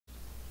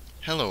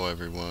Hello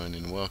everyone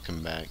and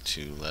welcome back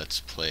to Let's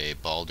Play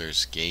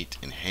Baldur's Gate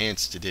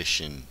Enhanced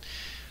Edition.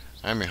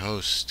 I'm your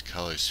host,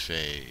 Colors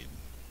Fade,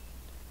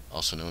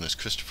 also known as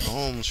Christopher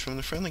Holmes from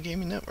the Friendly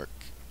Gaming Network.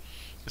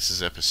 This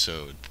is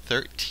episode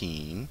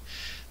 13.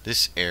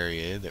 This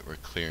area that we're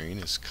clearing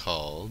is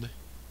called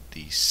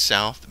the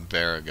South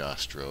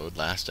Baragost Road.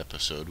 Last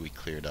episode we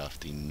cleared off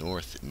the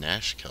North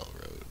Nashkel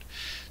Road.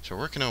 So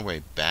we're working our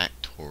way back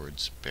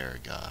towards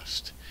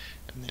Baragost.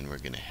 And then we're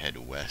going to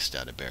head west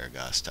out of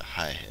Baragost to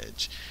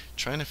Hedge,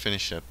 trying to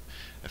finish up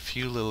a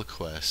few little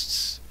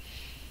quests,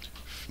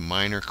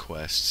 minor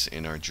quests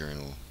in our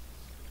journal.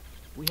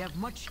 We have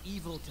much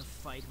evil to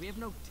fight. We have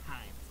no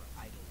time for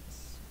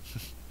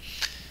idleness.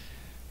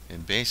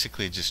 And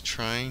basically just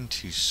trying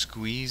to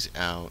squeeze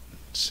out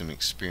some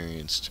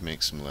experience to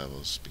make some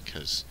levels,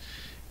 because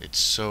it's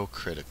so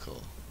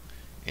critical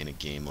in a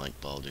game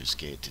like Baldur's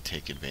Gate to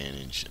take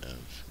advantage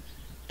of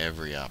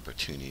every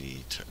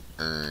opportunity to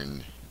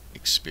earn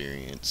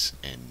experience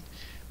and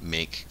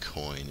make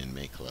coin and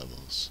make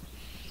levels.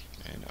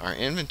 And our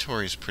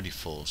inventory is pretty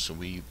full, so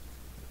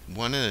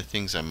one of the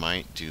things I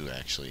might do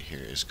actually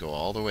here is go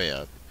all the way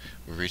up.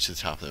 We've reached the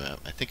top of the map.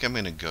 I think I'm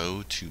going to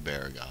go to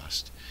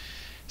Baragost,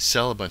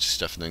 sell a bunch of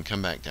stuff, and then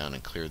come back down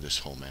and clear this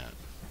whole map,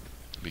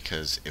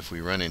 because if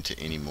we run into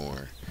any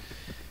more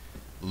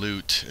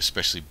loot,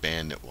 especially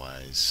bandit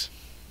wise,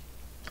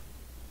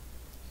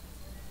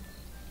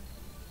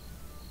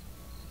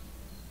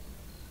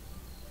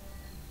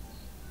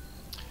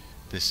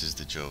 this is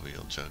the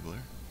Jovial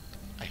Juggler.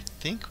 I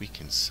think we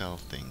can sell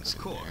things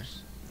in there.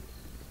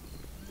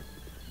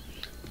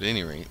 But at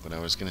any rate, what I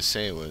was going to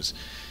say was,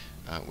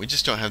 we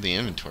just don't have the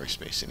inventory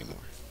space anymore.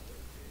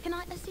 Can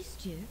I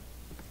assist you?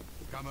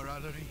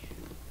 Camaraderie,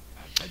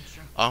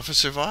 adventure.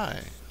 Officer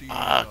Vi.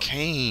 Ah,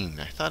 Kane.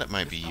 I thought it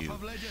might be you.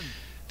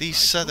 These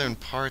southern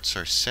parts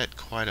are set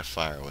quite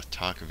afire with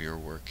talk of your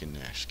work in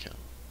Nashkel.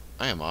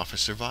 I am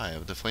Officer Vi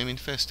of the Flaming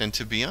Fist, and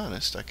to be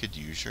honest, I could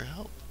use your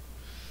help.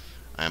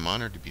 I am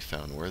honored to be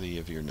found worthy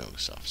of your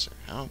notice, officer.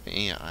 How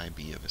may I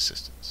be of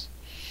assistance?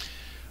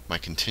 My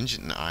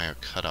contingent and I are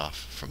cut off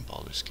from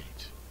Baldur's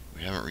Gate.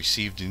 We haven't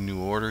received any new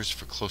orders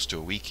for close to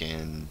a week,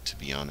 and to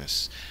be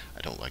honest,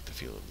 I don't like the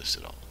feel of this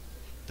at all.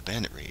 The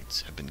bandit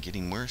raids have been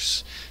getting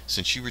worse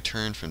since you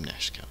returned from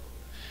Nashkel.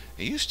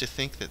 I used to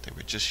think that they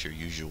were just your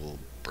usual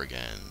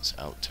brigands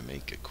out to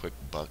make a quick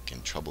buck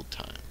in troubled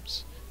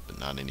times, but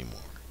not anymore.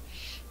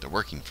 They're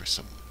working for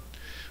someone.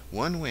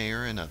 One way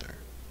or another,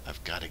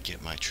 I've got to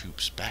get my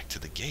troops back to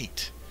the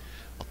gate.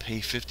 I'll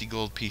pay 50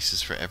 gold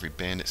pieces for every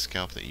bandit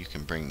scalp that you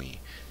can bring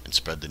me, and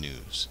spread the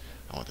news.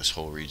 I want this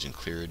whole region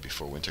cleared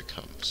before winter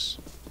comes.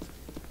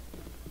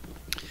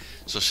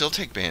 So she'll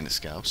take bandit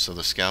scalps, so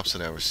the scalps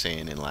that I was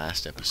saying in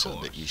last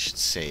episode that you should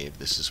save,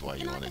 this is why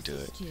you want to do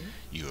it.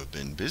 You have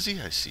been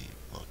busy, I see.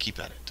 Well, keep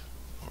at it.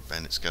 The more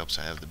bandit scalps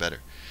I have, the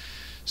better.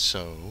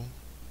 So,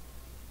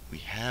 we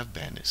have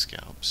bandit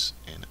scalps,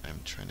 and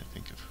I'm trying to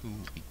think of who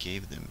we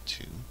gave them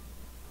to.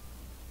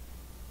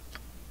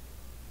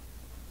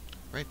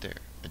 Right there,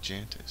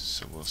 Ajantis.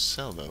 So we'll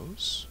sell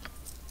those.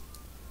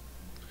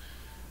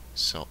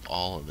 Sell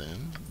all of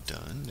them.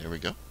 Done. There we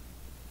go.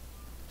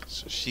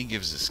 So she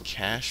gives us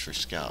cash for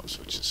scalps,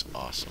 which is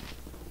awesome.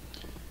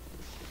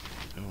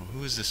 Oh,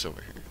 who is this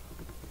over here?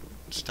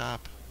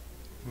 Stop.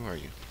 Who are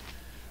you?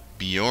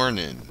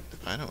 Bjornen.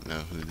 I don't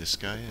know who this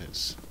guy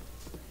is.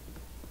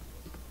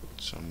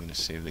 So I'm going to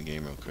save the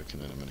game real quick,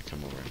 and then I'm going to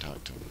come over and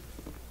talk to him.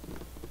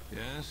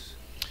 Yes?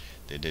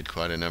 They did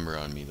quite a number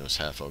on me, those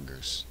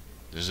half-ogres.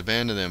 There's a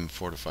band of them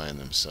fortifying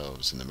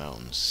themselves in the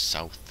mountains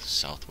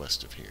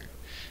southwest of here.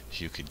 If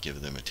you could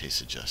give them a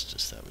taste of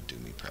justice, that would do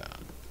me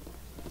proud.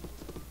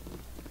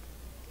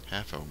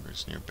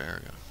 Half-ogres near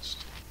Baragost.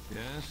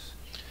 Yes?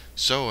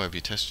 So, have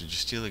you tested your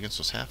steel against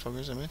those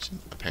half-ogres I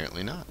mentioned?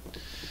 Apparently not.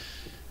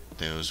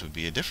 Those would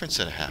be a different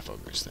set of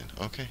half-ogres then.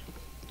 Okay.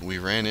 We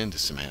ran into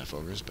some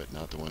half-ogres, but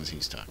not the ones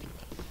he's talking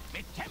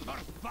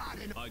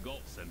about. I got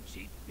some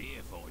cheap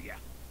beer for ya.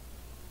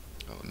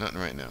 Oh,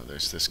 nothing right now.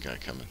 There's this guy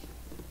coming.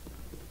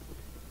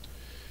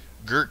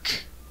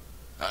 Gurk.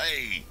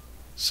 Hi.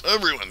 So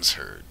everyone's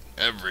heard.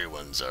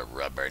 Everyone's a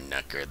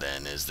rubbernecker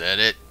then, is that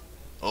it?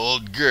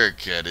 Old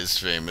Gurk had his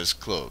famous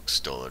cloak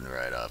stolen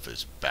right off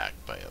his back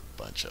by a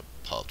bunch of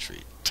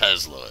paltry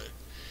Tesloi.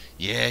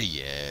 Yeah,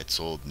 it's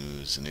old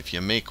news, and if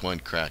you make one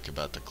crack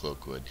about the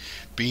cloakwood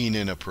being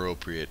an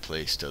appropriate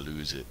place to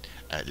lose it,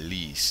 at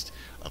least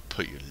I'll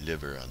put your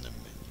liver on the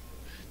menu.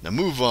 Now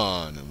move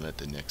on and let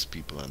the next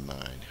people in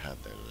line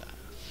have their laugh.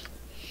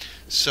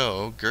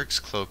 So, Gurk's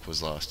cloak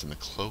was lost in the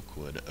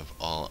cloakwood of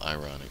all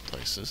ironic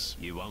places.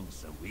 You want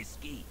some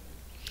whiskey?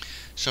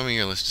 Show me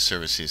your list of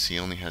services. He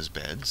only has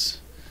beds,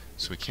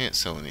 so we can't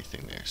sell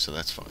anything there, so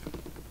that's fine.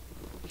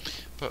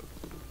 But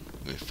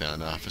we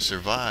found Officer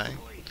Vi.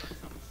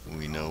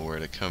 We know where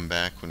to come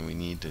back when we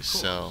need to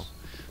sell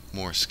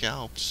more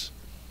scalps.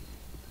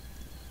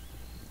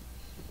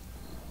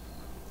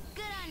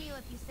 Good on you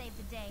if you saved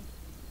the day.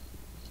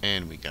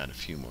 And we got a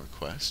few more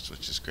quests,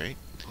 which is great.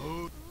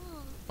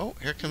 Oh,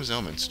 here comes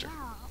Elminster.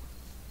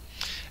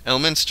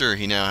 Elminster,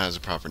 he now has a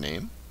proper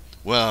name.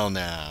 Well,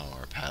 now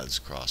our paths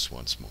cross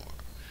once more.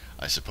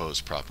 I suppose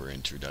proper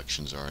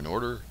introductions are in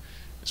order,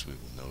 as we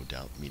will no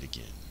doubt meet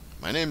again.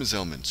 My name is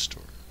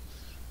Elminster.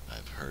 I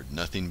have heard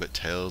nothing but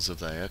tales of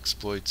thy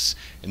exploits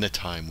in the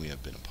time we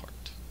have been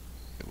apart.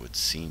 It would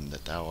seem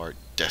that thou art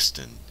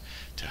destined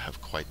to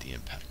have quite the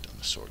impact on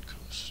the Sword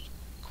Coast.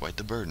 Quite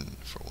the burden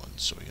for one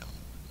so young.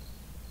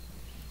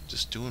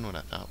 Just doing what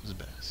I thought was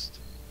best.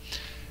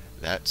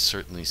 That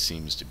certainly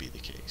seems to be the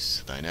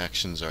case. Thine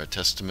actions are a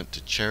testament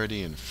to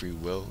charity and free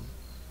will,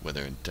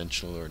 whether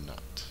intentional or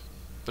not.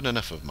 But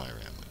enough of my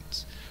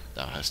ramblings.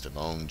 Thou hast a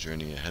long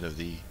journey ahead of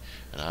thee,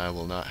 and I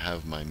will not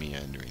have my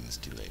meanderings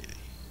delay thee.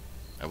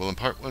 I will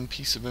impart one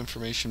piece of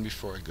information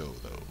before I go,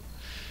 though.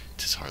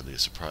 'Tis hardly a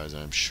surprise,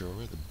 I am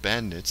sure. The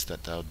bandits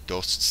that thou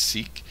dost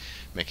seek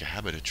make a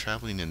habit of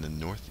traveling in the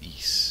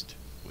northeast.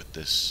 With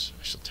this,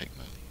 I shall take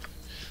my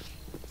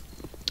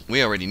leave.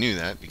 We already knew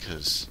that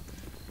because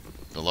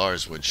the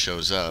Larswood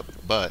shows up,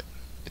 but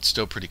it's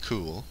still pretty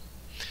cool.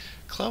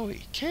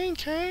 Chloe,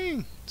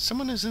 Kang!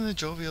 Someone is in the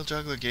Jovial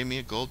Juggler gave me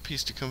a gold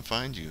piece to come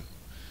find you.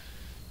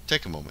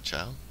 Take a moment,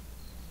 child.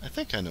 I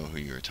think I know who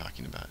you are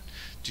talking about.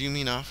 Do you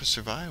mean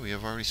Officer Vi? We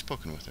have already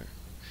spoken with her.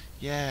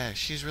 Yeah,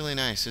 she's really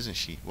nice, isn't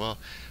she? Well,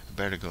 I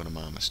better go to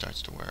Mama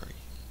starts to worry.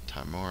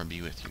 Tamora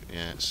be with you.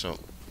 Yeah, so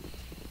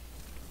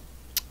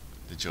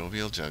the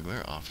Jovial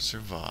Juggler, Officer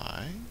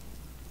Vi.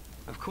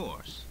 Of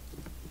course.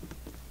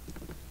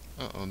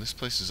 Uh-oh, this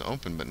place is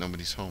open, but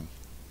nobody's home.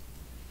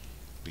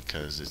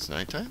 Because it's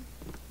nighttime?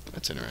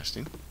 That's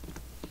interesting.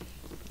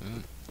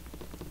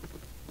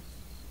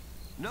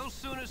 No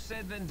sooner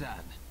said than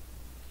done.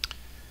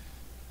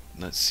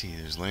 Let's see,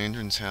 there's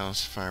Landron's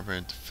house,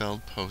 Firebread,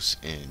 Feld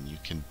Post Inn. You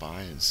can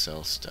buy and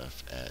sell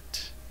stuff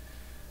at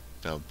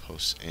Feld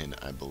Post Inn,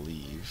 I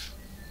believe.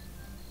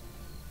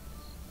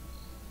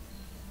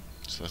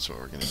 So that's what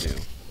we're going to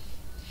do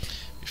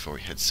before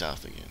we head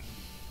south again.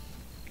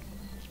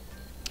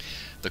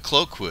 The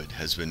Cloakwood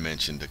has been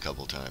mentioned a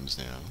couple times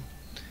now.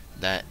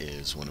 That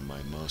is one of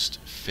my most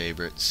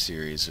favorite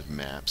series of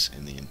maps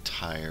in the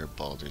entire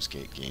Baldur's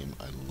Gate game.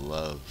 I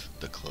love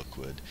the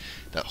Cloakwood.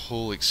 That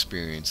whole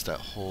experience, that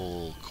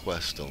whole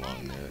quest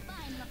along there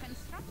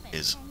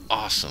is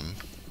awesome.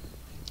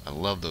 I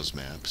love those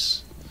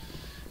maps,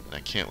 and I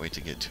can't wait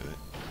to get to it.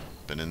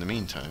 But in the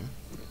meantime,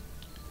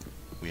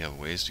 we have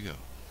a ways to go.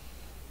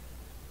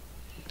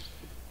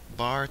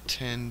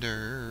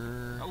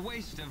 Bartender. A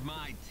waste of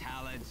my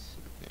talents.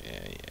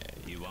 Yeah.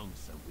 You want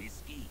some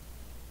whiskey?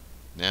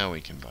 Now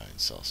we can buy and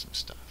sell some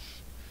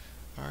stuff.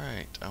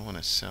 Alright, I want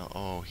to sell...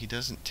 Oh, he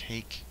doesn't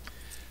take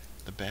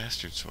the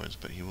bastard swords,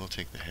 but he will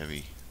take the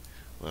heavy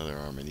leather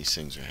armor. These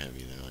things are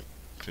heavy. They're like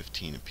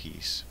 15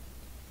 apiece.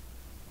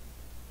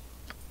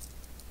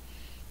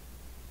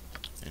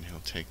 And he'll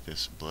take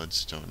this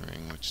bloodstone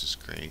ring, which is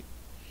great.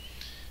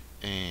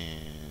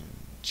 And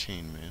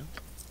chainmail.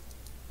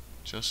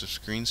 Joseph's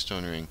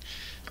greenstone ring.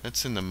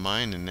 That's in the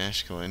mine in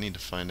Nashville. I need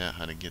to find out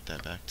how to get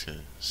that back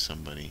to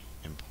somebody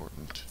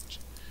important.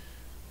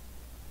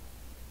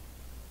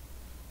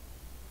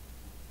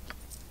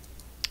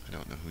 I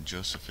don't know who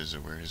Joseph is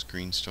or where his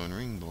greenstone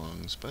ring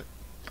belongs, but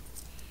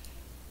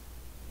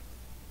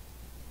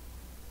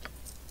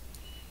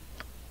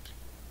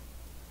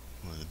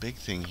well, the big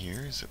thing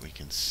here is that we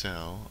can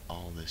sell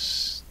all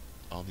these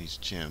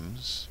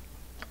gems,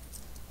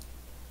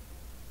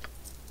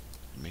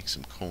 make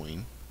some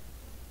coin.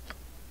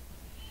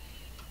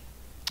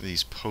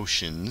 These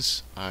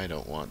potions, I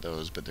don't want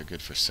those, but they're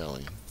good for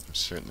selling. I'm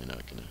certainly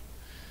not gonna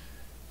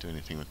do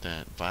anything with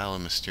that. Vial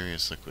of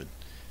mysterious liquid.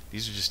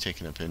 These are just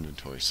taking up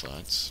inventory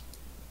slots.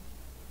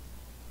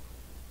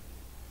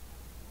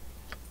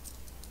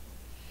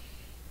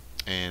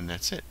 And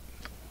that's it.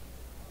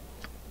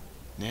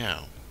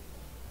 Now,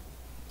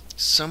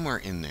 somewhere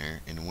in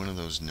there, in one of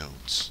those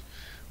notes,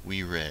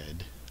 we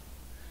read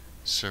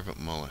Servant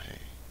Mullahay.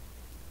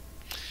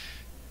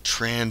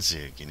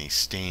 Tranzig and he's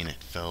staying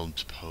at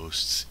Feld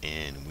Posts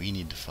Inn. We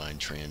need to find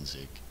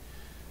Tranzig.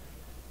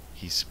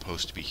 He's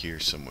supposed to be here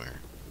somewhere.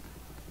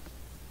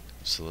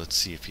 So let's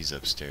see if he's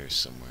upstairs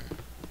somewhere.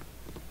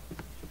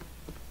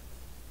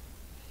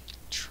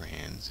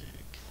 Tranzig.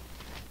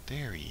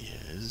 There he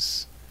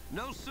is.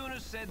 No sooner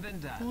said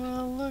than done.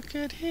 Well, look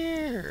at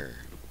here.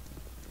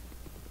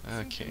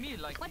 Seems to Okay. me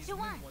like What these you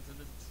men want? want a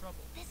little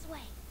trouble. This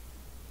way.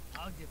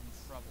 I'll give them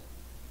trouble.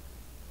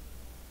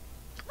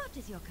 What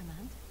is your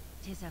command?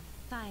 'Tis a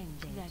fine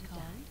day Very to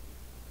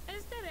die.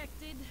 As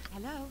directed.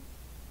 Hello?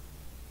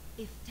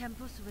 If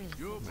Tempus wills,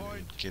 Your I'm gonna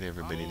point. get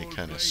everybody to Old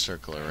kind of Blake.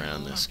 circle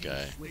around this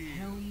guy. With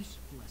Helm's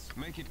blessing.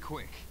 Make it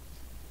quick.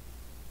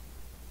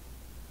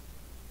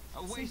 A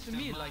Seems waste to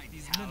me of my like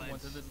these men want a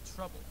talents. little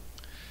trouble.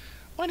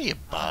 Why do you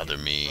I'll bother give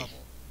them me? trouble.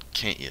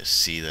 Can't you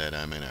see that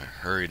I'm in a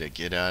hurry to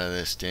get out of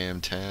this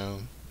damn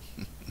town?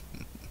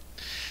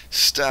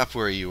 Stop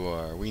where you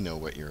are. We know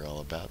what you're all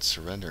about.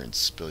 Surrender and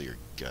spill your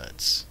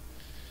guts.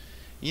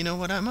 You know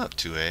what I'm up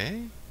to,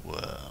 eh?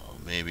 Well,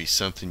 maybe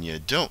something you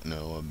don't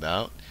know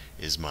about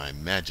is my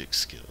magic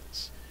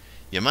skills.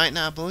 You might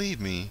not believe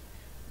me,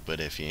 But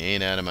if you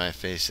ain't out of my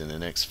face in the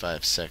next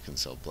 5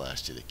 seconds, I'll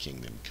blast you to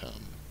kingdom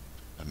come.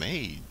 A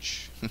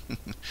mage?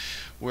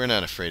 We're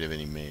not afraid of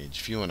any mage.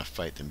 If you want to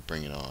fight, then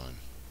bring it on.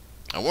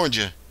 I warned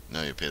you.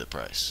 Now you pay the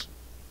price.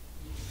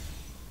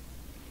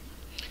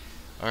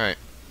 Alright.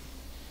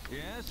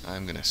 Yes?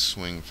 I'm gonna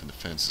swing for the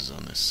fences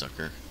on this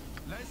sucker.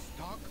 Let's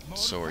talk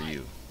So are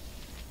you.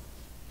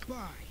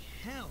 By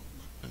hell.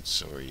 And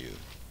so are you.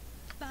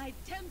 By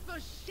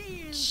Tempus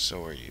shield.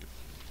 So are you.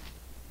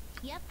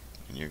 Yep,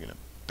 And you're gonna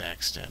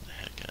backstab the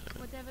heck out of it.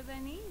 whatever they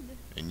need.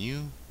 And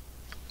you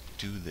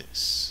do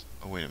this.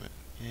 Oh, wait a minute.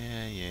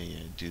 Yeah.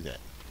 Do that.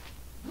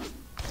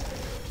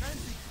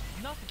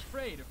 Not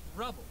afraid of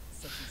rubble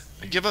such as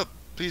I give up.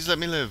 Please let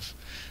me live.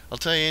 I'll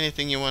tell you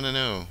anything you want to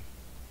know.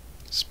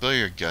 Spill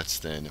your guts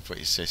then. If what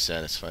you say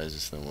satisfies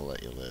us, then we'll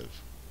let you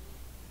live.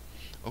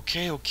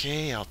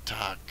 Okay, I'll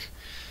talk.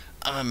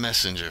 I'm a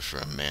messenger for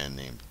a man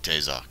named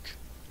Tezok.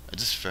 I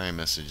just ferry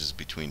messages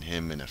between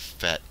him and a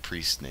fat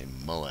priest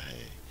named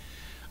Mullahay.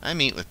 I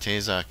meet with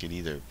Tezok at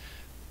either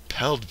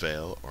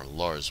Peldvale or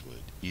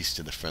Larswood, east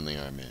of the Friendly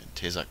Armand.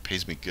 Tezok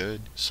pays me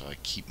good, so I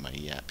keep my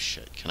yap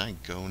shut. Can I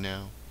go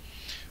now?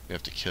 We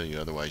have to kill you,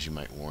 otherwise you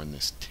might warn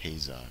this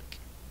Tezok.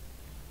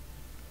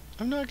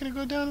 I'm not gonna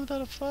go down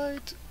without a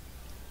fight.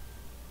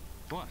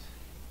 What?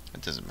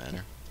 It doesn't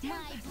matter. My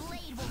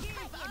blade will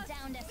cut you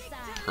down to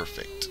size.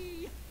 Perfect.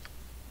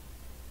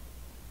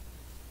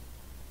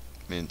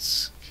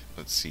 Minsk.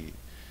 Let's see.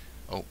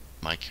 Oh,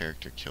 my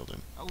character killed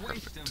him. A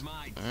waste Perfect. of my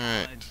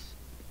Alright. talents.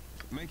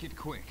 Make it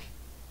quick.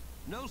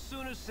 No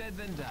sooner said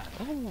than done.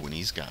 Oh, and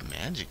he's got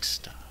magic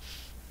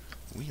stuff.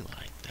 We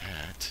like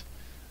that.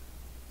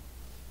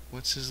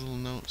 What's his little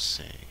note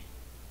say?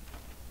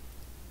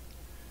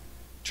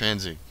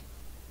 Transit.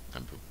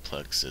 I'm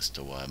perplexed as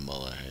to why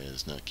Mullahay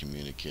has not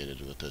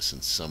communicated with us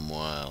in some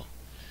while.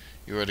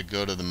 You are to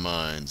go to the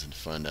mines and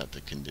find out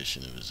the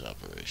condition of his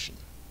operation.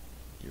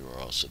 You are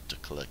also to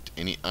collect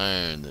any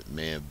iron that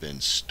may have been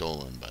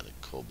stolen by the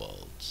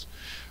kobolds.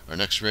 Our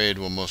next raid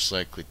will most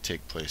likely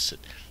take place at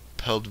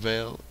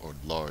Peldvale or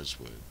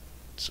Larswood,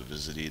 so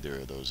visit either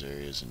of those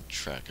areas and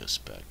track us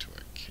back to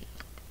our camp.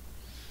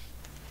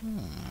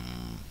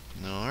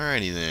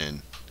 Alrighty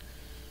then.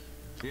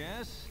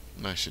 Yes?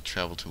 I should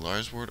travel to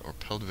Larswood or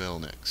Peldvale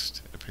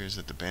next. It appears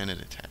that the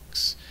bandit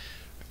attacks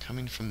are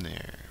coming from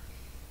there.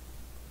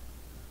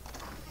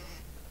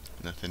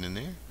 Nothing in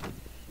there? Well,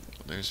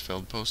 there's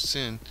Feldposts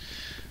in.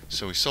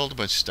 So we sold a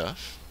bunch of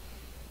stuff.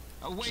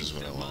 A Which is waste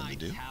what I of wanted my to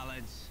do.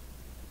 talents.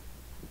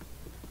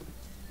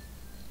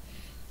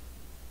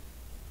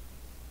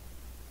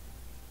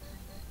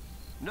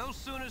 No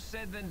sooner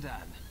said than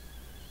done.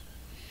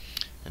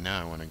 And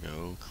now I want to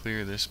go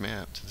clear this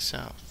map to the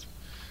south.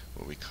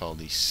 What we call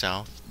the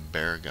South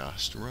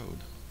Baragost Road.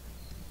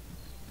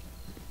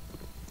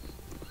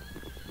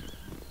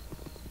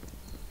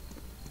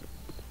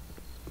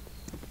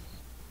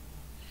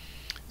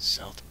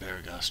 South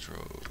Baragost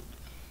Road.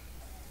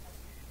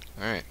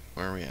 Alright,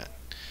 where are we at?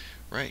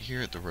 Right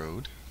here at the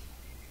road.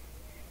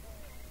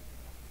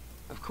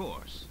 Of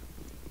course.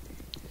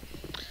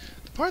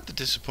 The part that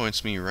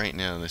disappoints me right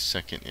now this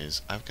second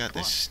is I've got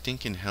this What?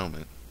 stinking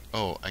helmet.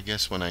 Oh, I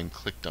guess when I'm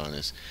clicked on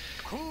this,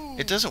 Cool.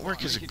 it doesn't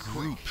work as a Make it quick.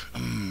 group.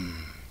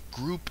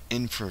 Group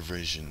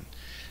infravision.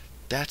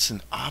 That's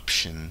an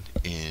option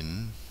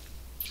in...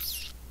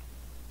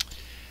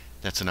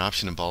 That's an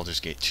option in Baldur's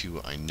Gate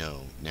 2, I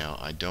know. Now,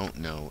 I don't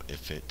know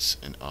if it's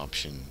an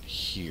option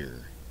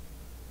here.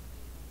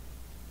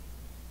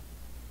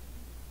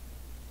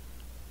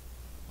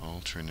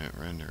 Alternate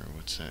render,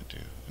 what's that do?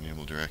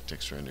 Enable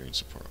DirectX rendering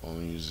support.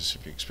 Only use this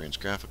if you experience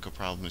graphical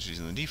problems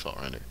using the default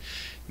render.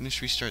 You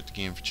must restart the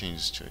game for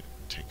changes to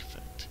take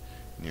effect.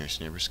 Nearest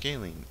neighbor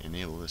scaling.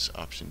 Enable this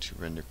option to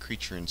render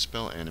creature and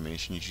spell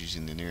animations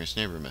using the nearest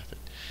neighbor method.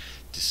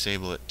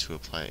 Disable it to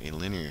apply a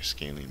linear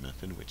scaling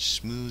method, which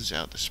smooths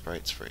out the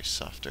sprites for a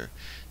softer,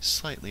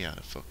 slightly out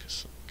of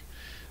focus look.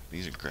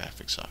 These are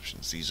graphics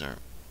options. These aren't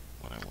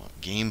what I want.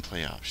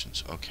 Gameplay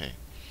options. Okay.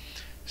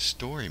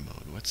 Story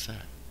mode. What's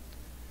that?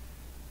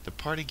 The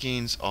party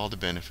gains all the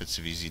benefits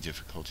of easy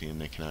difficulty and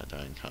they cannot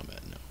die in combat.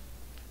 No.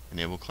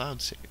 Enable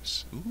cloud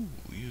saves. Ooh,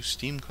 use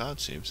Steam cloud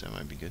saves. That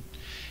might be good.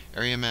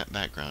 Area map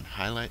background.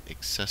 Highlight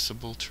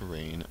accessible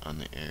terrain on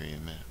the area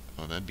map.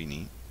 Oh, that'd be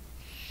neat.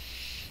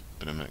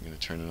 But I'm not going to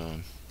turn it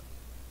on.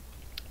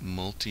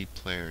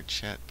 Multiplayer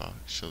chat box.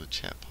 Show the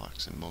chat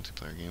box in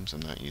multiplayer games.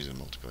 I'm not using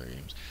multiplayer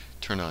games.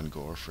 Turn on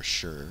gore for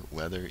sure.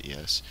 Weather,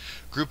 yes.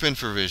 Group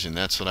infravision.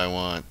 That's what I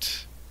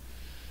want.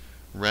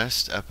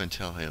 Rest up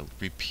until healed.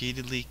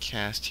 Repeatedly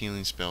cast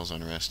healing spells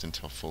on rest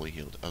until fully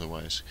healed.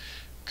 Otherwise,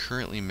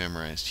 currently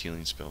memorized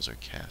healing spells are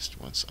cast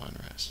once on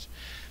rest.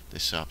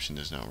 This option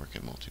does not work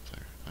in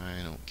multiplayer.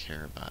 I don't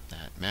care about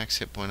that. Max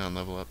hit point on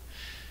level up.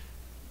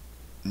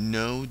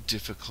 No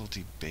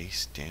difficulty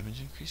based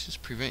damage increases.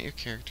 Prevent your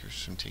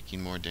characters from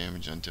taking more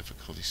damage on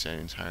difficulty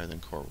settings higher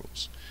than core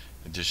rules.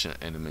 Additional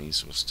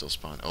enemies will still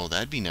spawn. Oh,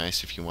 that'd be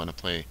nice if you want to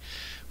play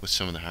with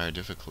some of the higher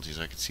difficulties.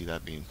 I could see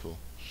that being cool.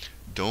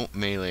 Don't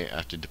melee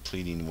after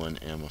depleting one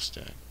ammo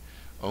stack.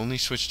 Only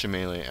switch to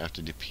melee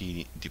after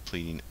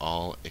depleting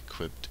all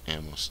equipped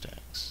ammo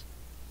stacks.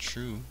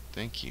 True,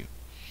 thank you.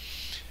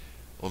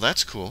 Well,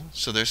 that's cool.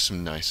 So there's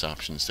some nice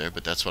options there,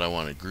 but that's what I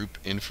wanted. Group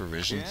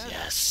infravisions. Yes.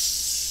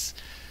 Yes!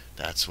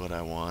 That's what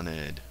I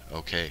wanted.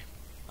 Okay.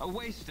 A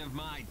waste of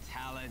my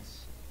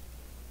talents.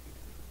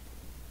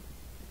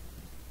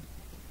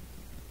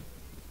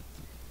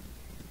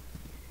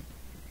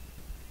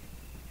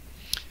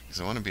 Because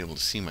I want to be able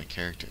to see my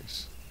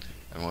characters.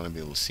 I want to be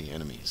able to see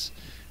enemies.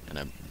 And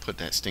I put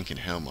that stinking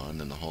helm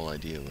on, and the whole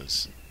idea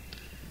was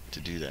to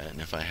do that. And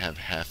if I have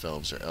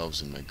half-elves or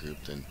elves in my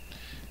group, then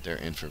their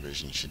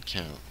infravision should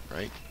count,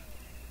 right?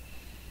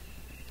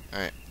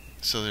 Alright,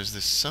 so there's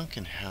this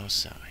sunken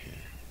house out here.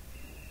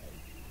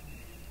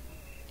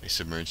 A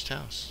submerged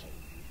house.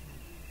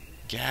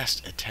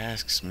 Ghast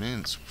attacks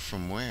Mints.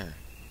 From where?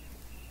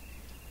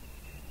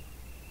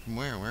 From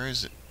where? Where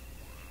is it?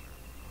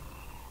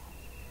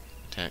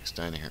 Attacks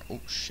Dinah here.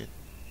 Oh, shit.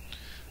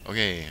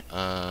 Okay,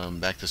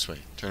 back this way.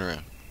 Turn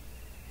around.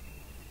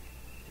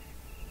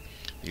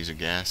 These are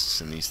ghasts,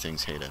 and these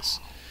things hate us.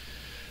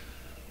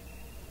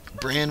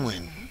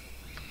 Branwyn.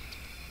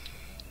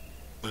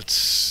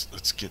 Let's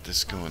get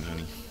this going,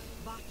 honey.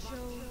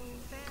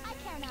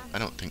 I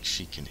don't think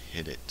she can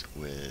hit it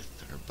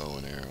with her bow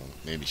and arrow.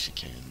 Maybe she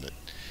can, but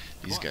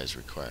these guys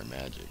require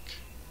magic.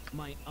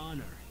 My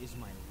honor is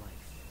my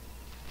life.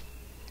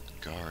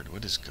 Guard.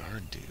 What does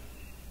guard do?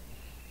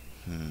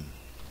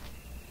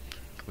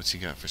 What's he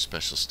got for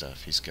special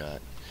stuff? He's got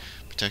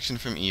protection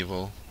from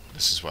evil.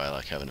 This is why I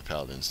like having a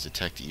paladins.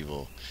 Detect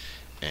evil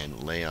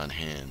and lay on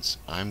hands.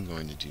 I'm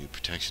going to do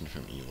protection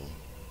from evil.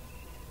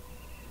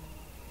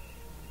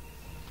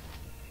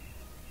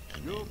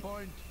 And You then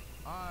point,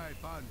 I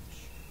punch.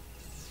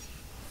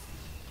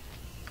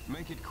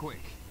 Make it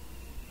quick.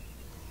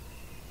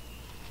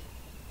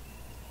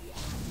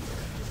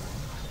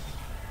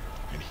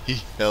 and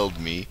he held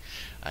me.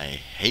 I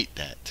hate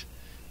that.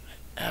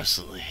 I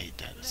absolutely hate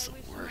that. It's the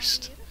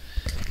worst.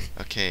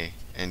 Okay,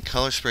 and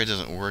color spray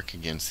doesn't work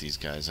against these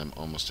guys. I'm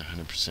almost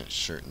 100%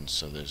 certain,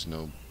 so there's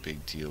no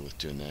big deal with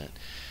doing that.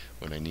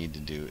 What I need to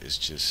do is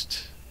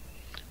just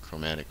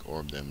chromatic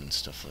orb them and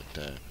stuff like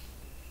that.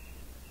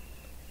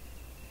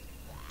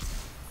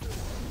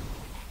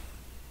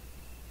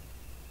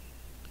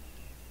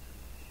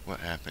 What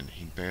happened?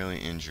 He barely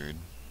injured.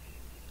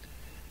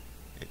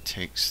 It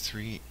takes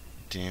 3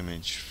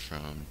 damage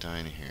from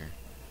Dinah here.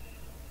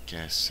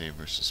 Gas save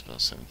versus spell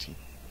 17.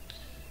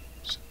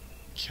 So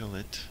kill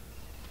it.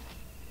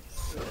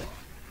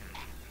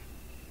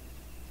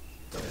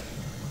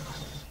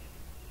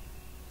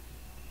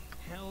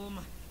 Helm,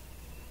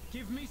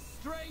 give me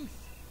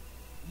strength.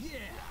 Yeah.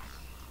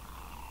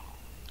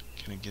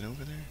 Can I get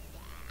over there?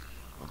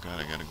 Oh god,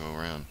 I gotta go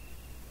around.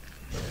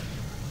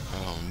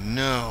 Oh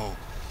no!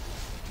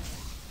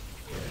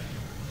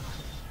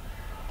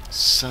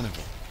 Son of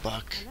a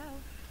buck.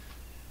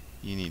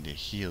 You need to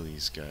heal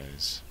these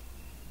guys.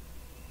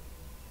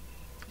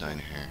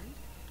 Dinah here.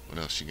 What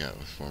else you got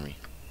for me?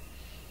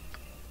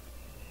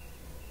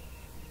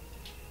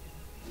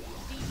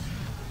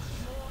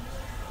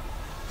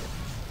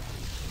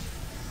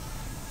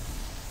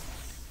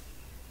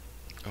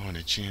 Oh, and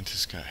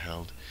Ajantis got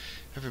held.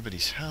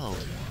 Everybody's held.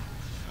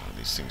 Oh,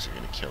 these things are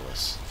gonna kill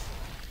us.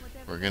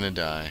 We're gonna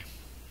die.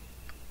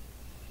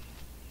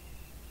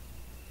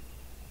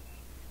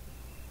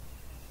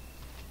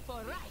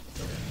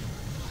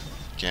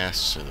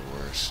 Ghasts are the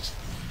worst.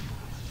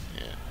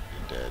 Yeah,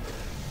 you're dead.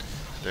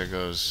 There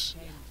goes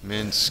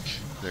Minsk.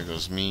 There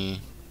goes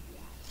me.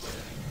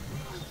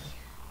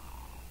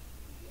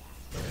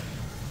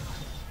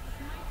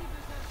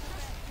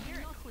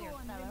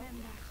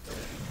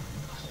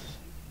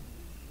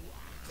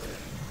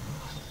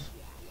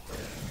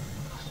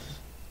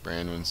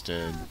 Branwyn's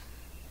dead.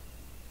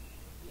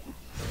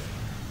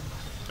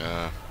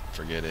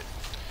 Forget it.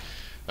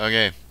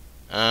 Okay.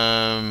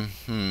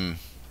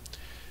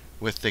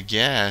 With the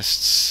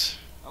ghasts,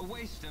 A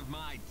waste of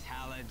my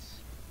talents.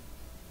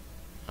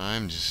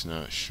 I'm just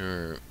not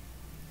sure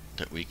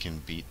that we can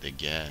beat the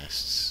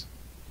ghasts.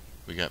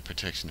 We got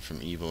protection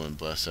from evil and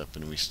bless up,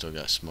 and we still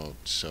got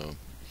smoked, so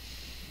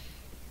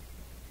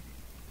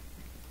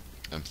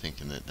I'm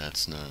thinking that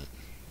that's not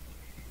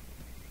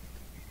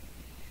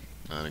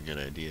a good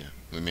idea.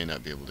 We may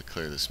not be able to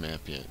clear this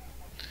map yet.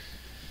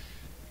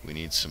 We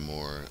need some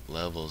more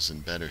levels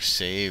and better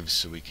saves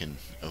so we can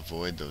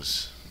avoid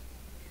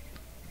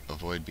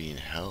being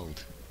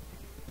held.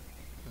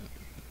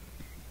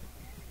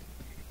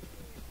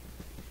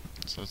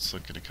 So let's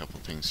look at a couple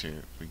things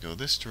here. If we go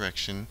this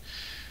direction,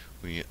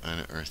 we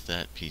unearth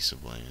that piece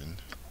of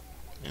land.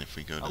 And if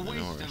we go to A the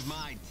waste north, of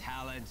my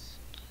talents.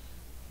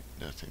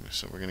 nothing.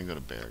 So we're going to go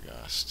to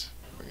Beargast.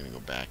 We're going to go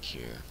back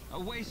here. A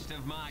waste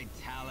of my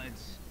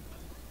talents.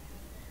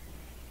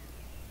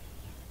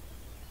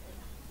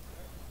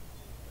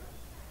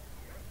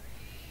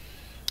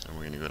 And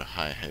we're going to go to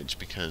High Hedge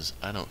because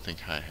I don't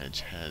think High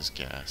Hedge has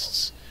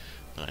ghasts,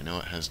 but I know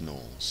it has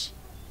gnolls.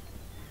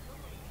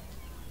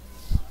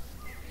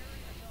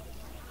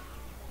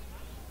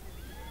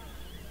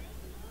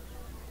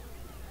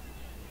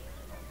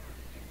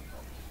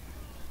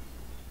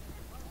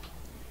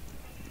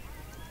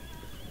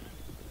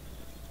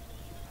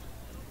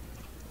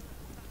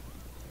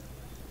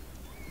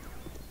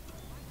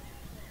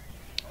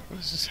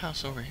 is this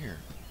house over here?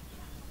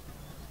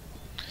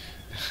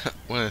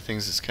 One of the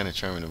things that's kind of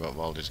charming about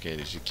Baldur's Gate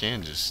is you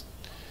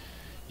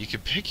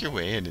can pick your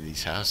way into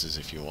these houses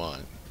if you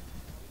want.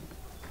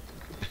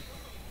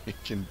 You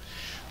can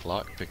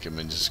lockpick them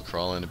and just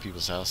crawl into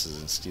people's houses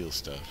and steal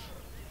stuff.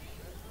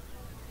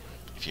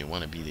 If you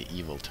want to be the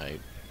evil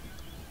type.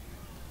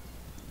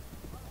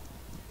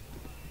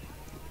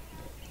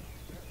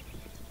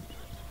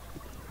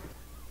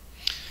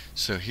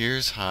 So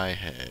here's High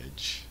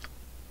Hedge.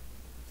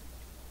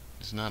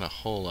 There's not a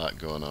whole lot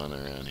going on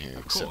around here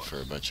except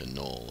for a bunch of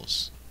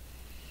gnolls.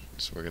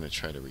 So we're going to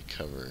try to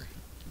recover.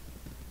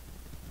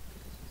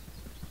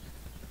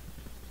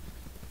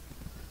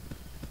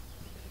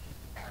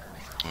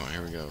 Oh,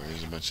 here we go.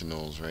 There's a bunch of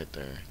gnolls right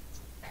there.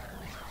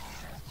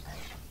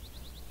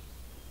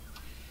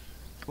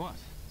 What?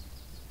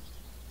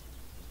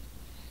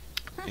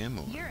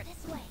 Ammo. You're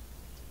this way.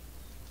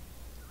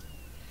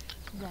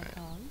 Right.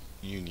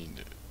 You need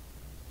to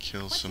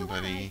kill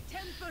somebody.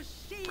 Temper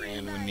shield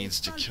Brandon needs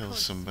to kill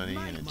somebody,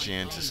 and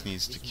Ajantis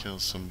needs to kill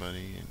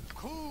somebody, and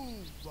Cool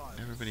one.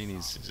 everybody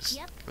needs to just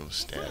go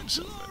stab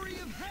somebody.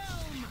 of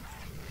Helm.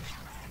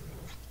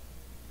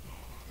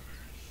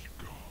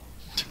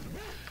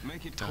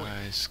 Make it quick.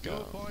 Die, Your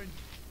scum. point.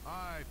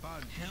 Aye,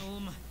 Bun.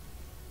 Helm,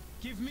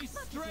 give me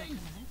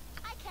strength.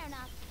 I care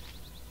not.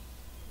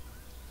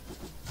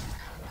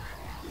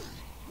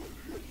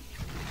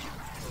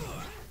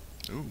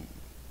 Ooh.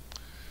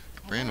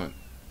 Brandon.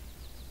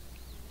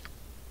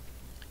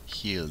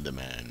 Heal the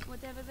man.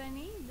 Whatever they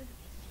need.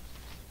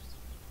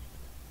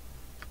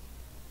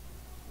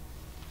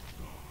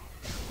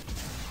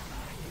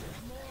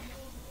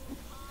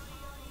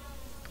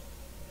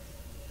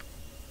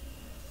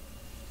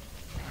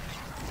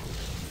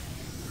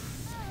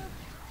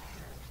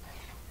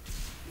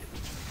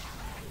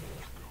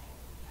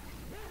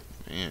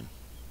 Man.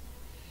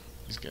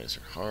 These guys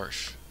are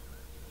harsh.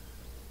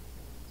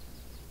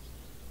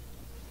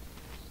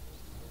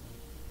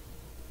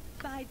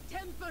 By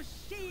temper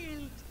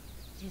shield.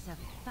 Tis a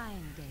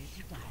fine day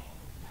to die.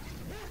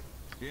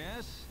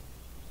 Yes?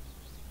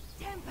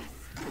 Tempest,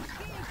 give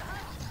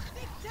us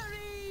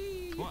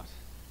victory. What?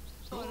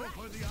 Go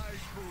for the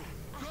eyes,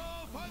 fool. Go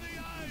for the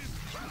eyes.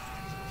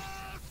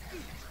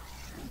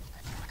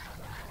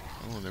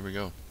 Oh, there we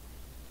go.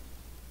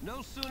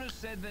 No sooner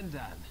said than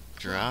done.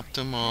 Dropped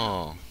them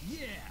all.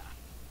 Yeah.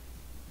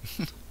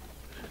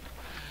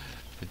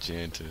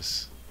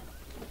 Ajantis.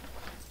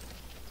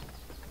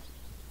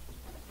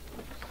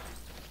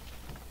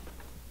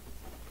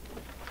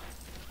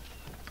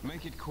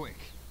 Make it quick.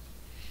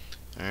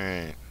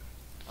 Alright.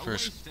 A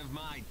First waste of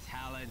my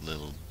talent.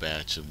 little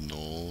batch of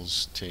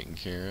gnolls taken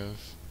care of.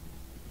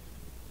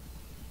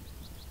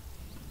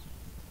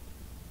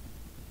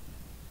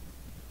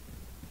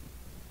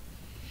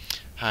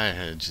 High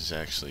Hedge is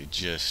actually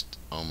just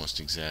almost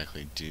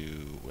exactly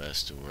due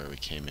west of where we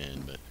came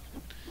in, but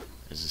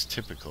as is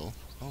typical.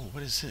 Oh,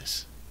 what is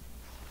this?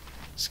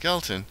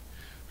 Skeleton!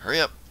 Hurry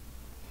up!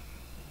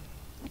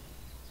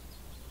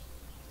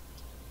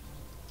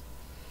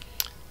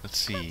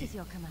 Let's What see. is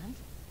your command?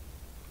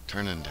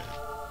 Turn undead.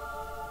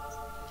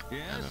 I don't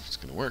know if Yes? it's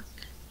gonna work,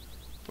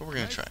 but we're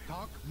gonna Let's try.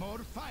 talk more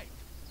fight.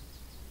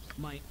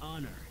 My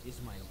honor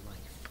is my life.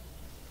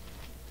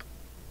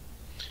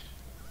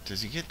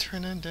 Does he get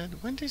turn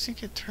undead? When does he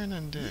get turn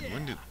undead?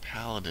 When do Yeah.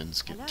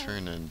 paladins get Hello?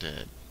 turn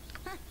undead?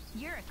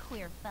 You're a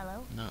queer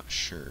fellow. Not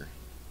sure.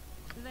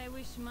 They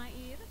wish my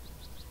ear.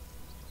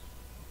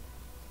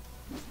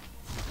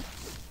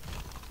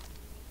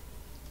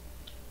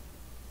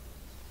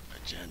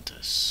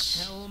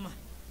 Ajantis. Helm,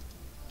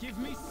 give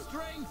me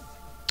strength.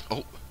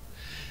 Oh.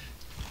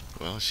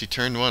 Well, she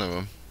turned one of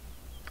them.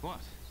 What?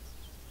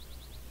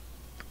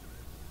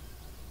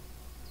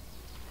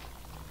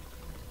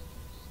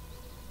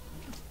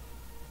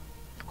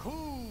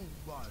 Cool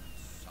one,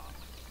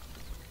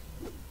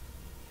 son.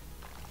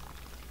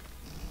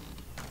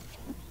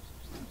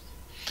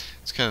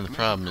 It's kind of the Make it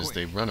problem is quick.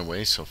 they run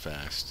away so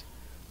fast.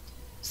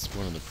 It's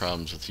one of the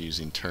problems with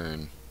using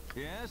turn.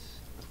 Yes?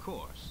 Of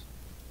course.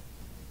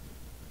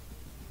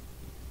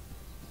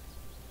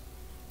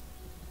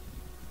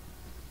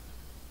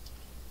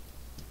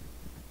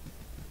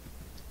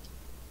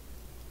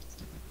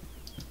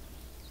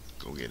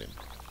 Go get him.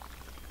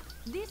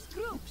 This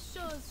group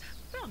shows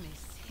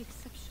promise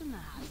exceptional.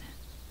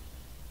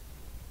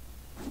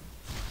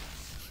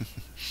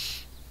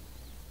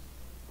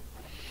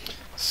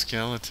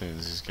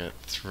 Skeletons. He's got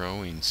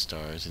throwing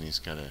stars and he's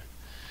got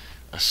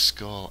a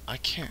skull. I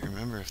can't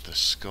remember if the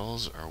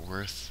skulls are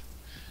worth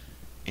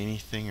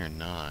anything or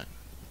not.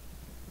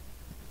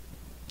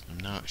 I'm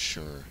not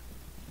sure.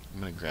 I'm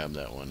gonna grab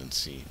that one and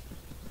see.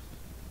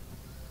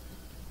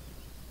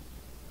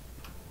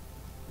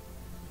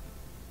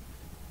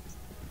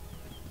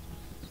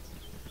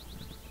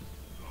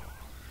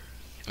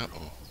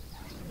 Uh-oh.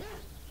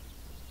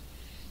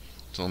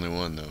 It's only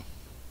one though.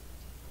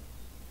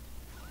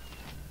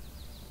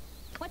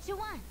 What you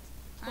want?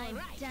 I've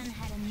done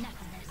had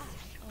enough of this.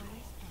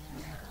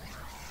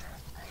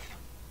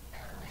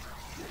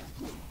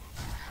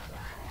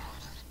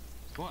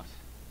 What?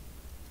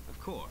 Of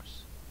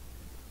course.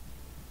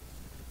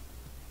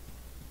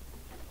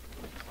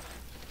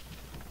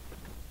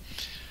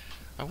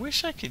 I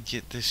wish I could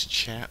get this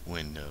chat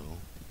window,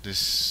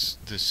 this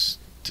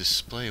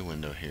display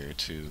window here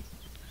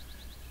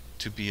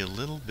to be a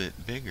little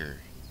bit bigger.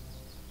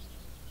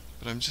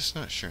 But I'm just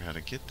not sure how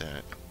to get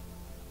that.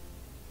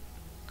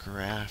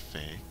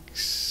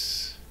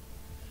 Graphics.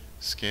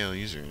 Scale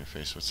user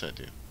interface. What's that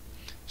do?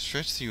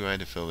 Stretch the UI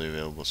to fill the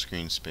available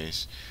screen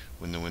space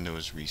when the window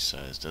is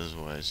resized.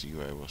 Otherwise, the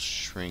UI will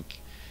shrink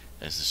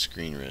as the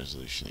screen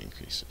resolution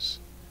increases.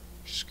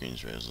 If your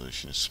screen's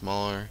resolution is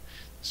smaller,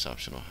 this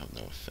option will have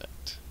no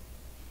effect.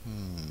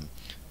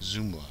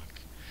 Zoom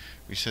lock.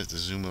 Reset the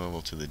zoom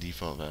level to the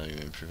default value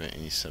and prevent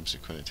any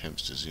subsequent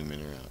attempts to zoom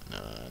in or out. No,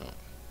 I don't.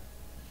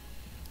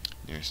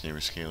 Nearest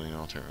neighbor scaling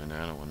alter. No,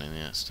 I don't want any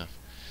of that stuff.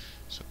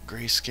 So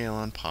grayscale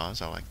on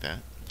pause. I like that.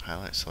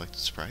 Highlight selected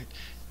sprite.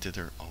 Did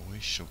there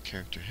always show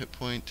character hit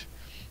point?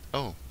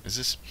 Oh, is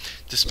this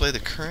display the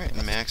current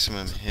and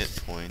maximum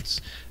hit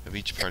points of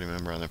each party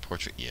member on their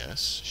portrait?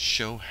 Yes.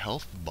 Show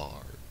health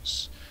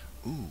bars.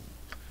 Ooh,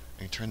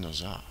 I can turn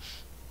those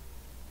off.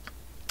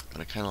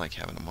 But I kind of like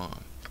having them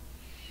on.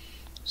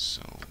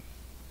 So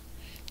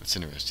that's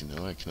interesting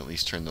though. I can at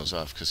least turn those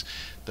off because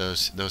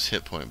those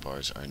hit point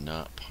bars are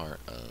not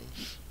part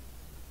of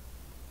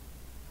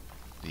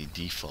the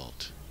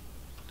default.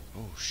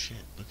 Oh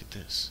shit, look at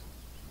this.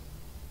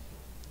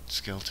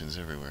 Skeletons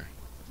everywhere.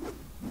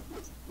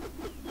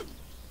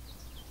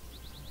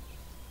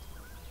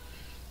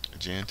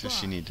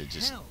 Ajantis, you need to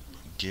just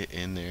get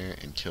in there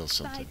and kill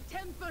something. Thy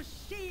temper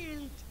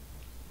shield.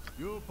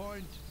 You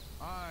point,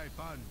 I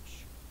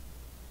punch.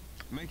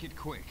 Make it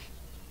quick.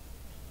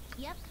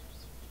 Yep.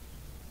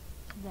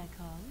 They're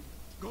called.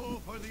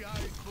 Go for the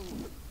eyes,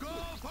 fool. Go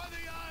for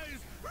the eyes.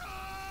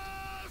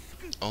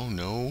 Rusk! Oh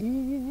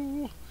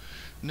no.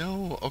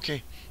 No.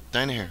 Okay.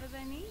 Dynahair. Whatever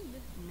they need.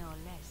 No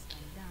less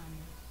than done.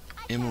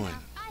 Imoen.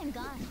 I'm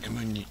gone.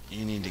 Imoen,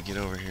 you need to get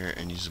over here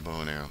and use a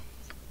bow and arrow.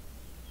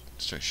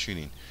 Start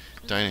shooting.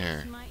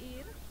 Dynahair. My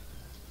ear.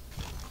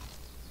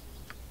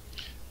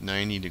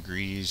 90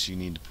 degrees. You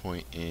need to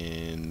point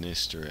in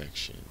this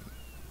direction.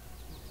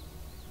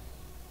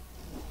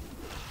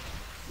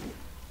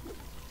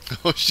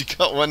 Oh, she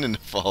got one in the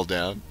fall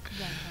down.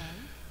 They're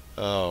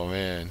Oh called.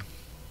 man.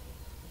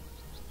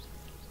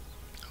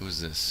 Who's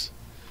this?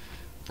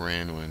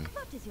 Branwyn.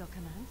 What is your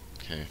command?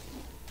 Okay.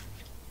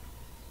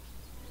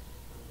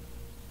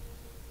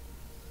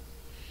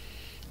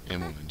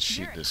 Imoen,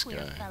 shoot You're a this queer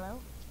guy. fellow.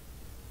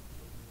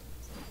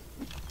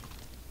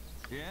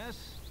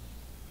 Yes?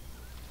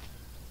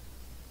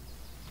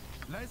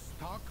 Let's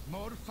talk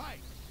more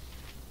fight.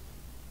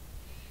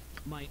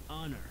 My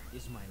honor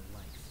is my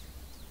life.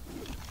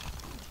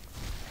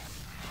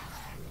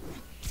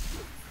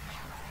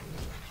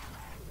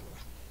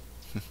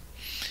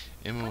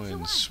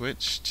 Imoen,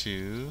 switch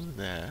to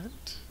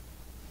that.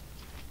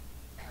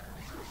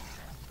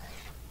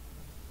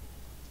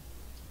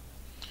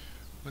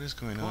 What is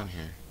going on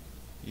here?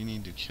 You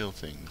need to kill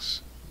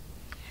things.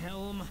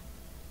 Helm,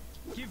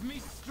 give me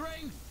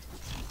strength.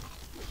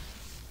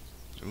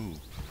 Ooh.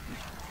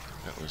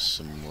 That was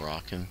some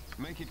rocking.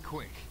 Make it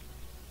quick.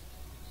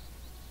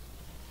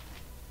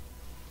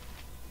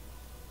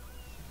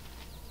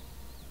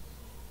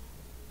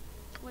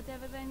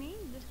 Whatever they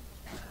need.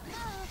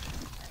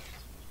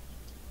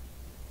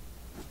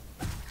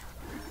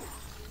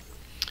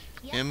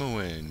 Yep.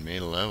 Imoen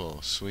made a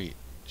level. Sweet.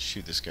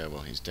 Shoot this guy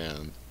while he's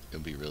down. He'll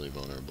be really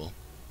vulnerable.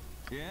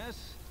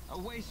 Yes? A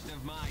waste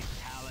of my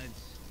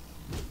talents.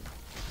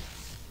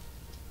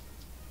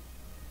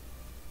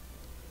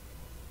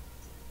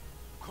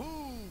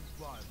 Cool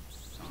one,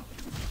 son.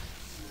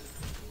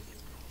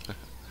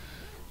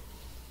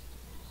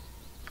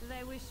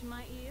 They wish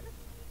my ear.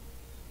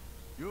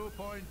 You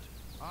point,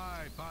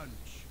 I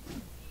punch.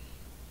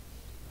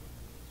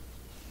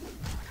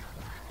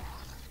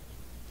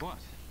 What?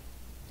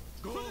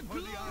 Go For the for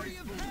the glory eyes,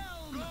 of fool.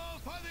 Helm! Go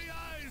for the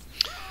eyes.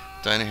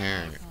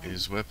 Dynahair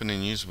is weapon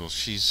unusable.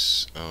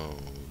 She's... Oh,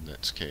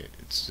 that's okay.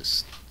 It's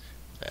just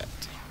that.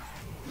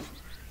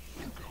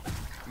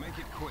 Make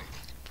it quick.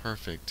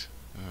 Perfect.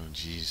 Oh,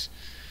 jeez.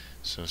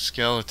 So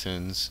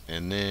skeletons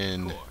and Of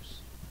then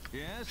course.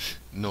 Yes?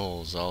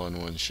 gnolls all in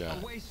one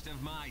shot. A waste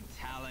of my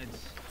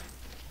talents.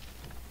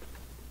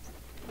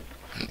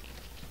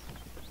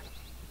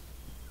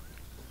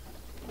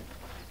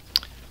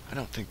 I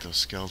don't think those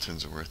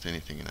skeletons are worth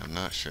anything, and I'm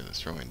not sure the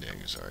throwing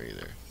daggers are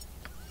either.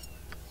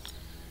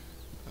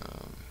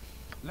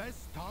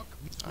 Let's talk.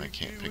 I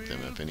can't pick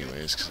them up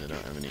anyways because I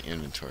don't have any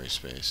inventory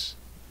space.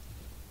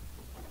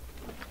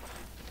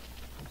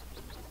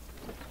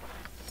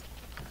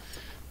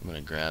 I'm going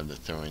to grab the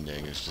throwing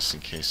daggers just in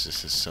case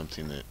this is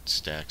something that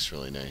stacks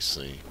really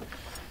nicely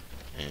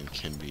and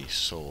can be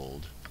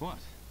sold. What?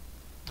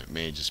 It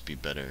may just be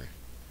better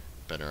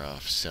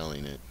off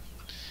selling it,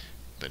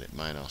 but it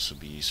might also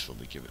be useful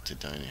to give it to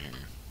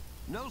Dynahair.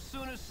 No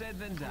sooner said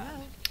than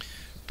done.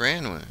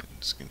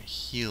 Branwyn's going to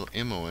heal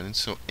Imoen,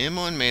 so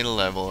Imoen made a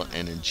level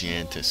and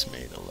Ajantis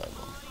made a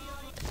level.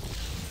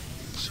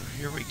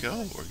 here we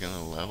go. We're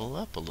gonna level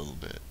up a little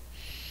bit.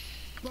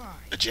 Bye.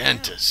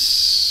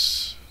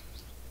 Ajantis.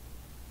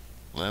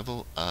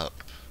 Level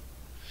up.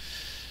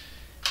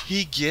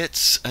 He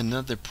gets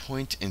another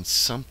point in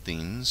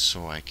something,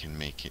 so I can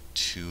make it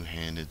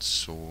two-handed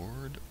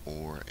sword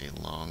or a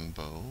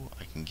longbow.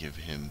 I can give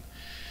him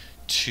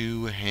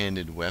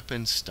two-handed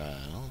weapon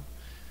style.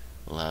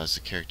 Allows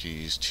the character to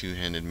use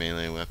two-handed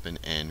melee weapon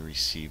and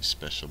receive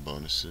special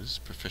bonuses.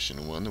 Proficient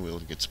in 1, the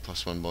wielder gets a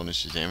 +1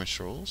 bonus to damage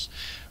rolls,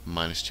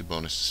 -2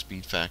 bonus to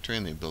speed factor,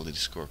 and the ability to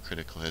score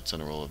critical hits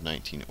on a roll of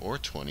 19 or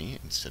 20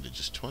 instead of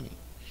just 20.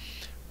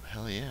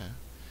 Hell yeah.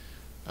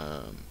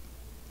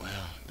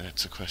 Well,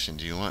 that's a question.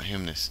 Do you want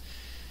him to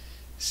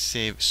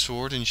save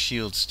sword and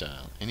shield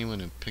style? Anyone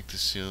who picked the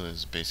seal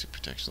as basic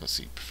protection. Let's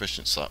see.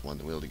 Proficient slot 1,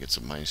 the wielder gets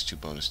a -2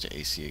 bonus to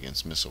AC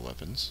against missile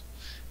weapons.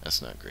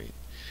 That's not great.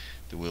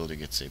 The wielder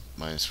gets a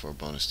 -4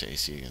 bonus to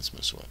AC against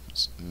missile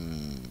weapons.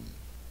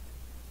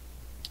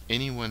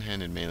 Any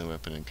one-handed melee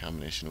weapon in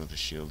combination with a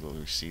shield will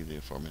receive the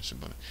aforementioned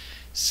bonus.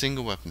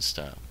 Single weapon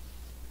style.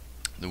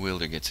 The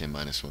wielder gets a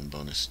 -1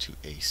 bonus to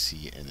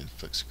AC and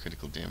inflicts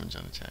critical damage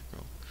on attack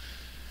roll.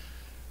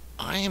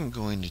 I am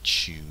going to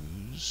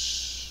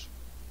choose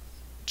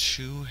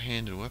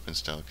two-handed weapon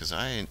style because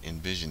I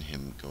envision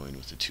him going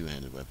with a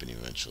two-handed weapon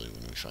eventually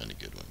when we find a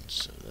good one.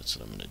 So that's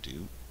what I'm going to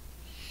do.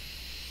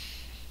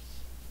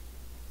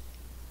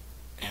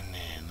 And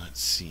then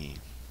let's see.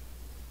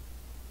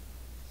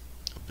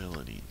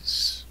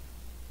 Abilities.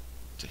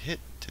 To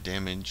hit, to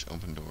damage,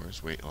 open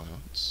doors, weight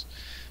allowance,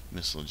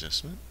 missile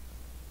adjustment.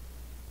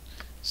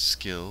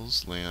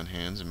 Skills, lay on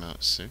hands,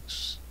 amount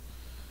 6.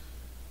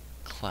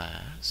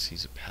 Class,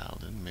 he's a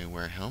paladin, may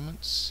wear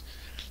helmets,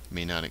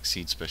 may not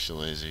exceed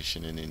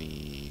specialization in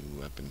any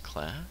weapon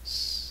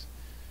class,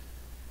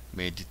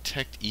 may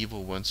detect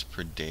evil once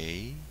per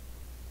day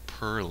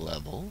per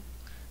level,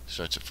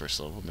 starts at first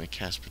level, may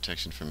cast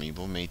protection from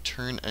evil, may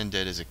turn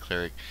undead as a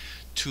cleric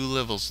 2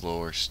 levels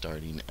lower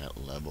starting at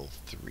level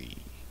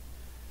 3.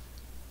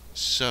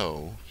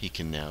 So he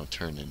can now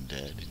turn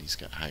undead, and he's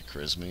got high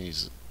charisma.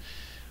 He's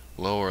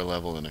lower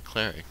level than a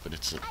cleric, but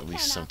it's at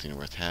least something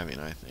worth having,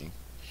 I think.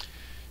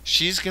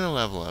 She's going to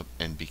level up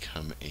and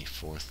become a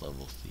 4th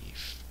level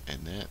thief,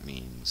 and that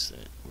means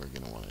that we're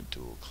going to want to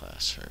dual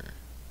class her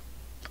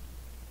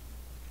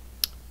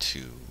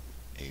to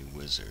a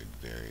wizard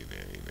very,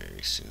 very,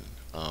 very soon.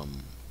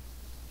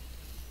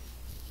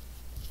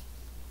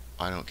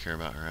 I don't care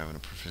about her having a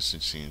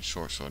proficiency in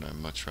short sword. I'd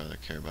much rather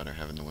care about her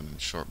having the one in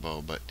short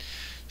bow, but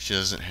she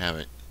doesn't have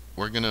it.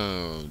 We're going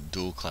to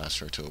dual class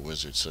her to a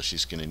wizard, so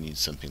she's going to need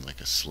something like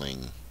a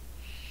sling.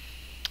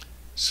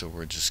 So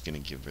we're just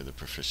going to give her the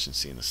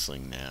proficiency in the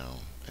sling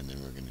now, and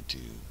then we're going to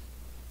do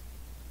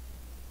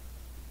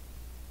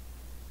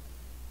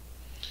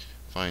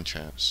find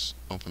traps,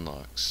 open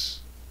locks.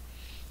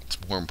 It's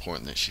more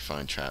important that she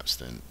find traps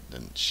than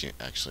she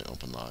actually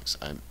open locks.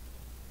 I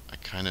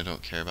kind of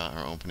don't care about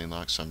her opening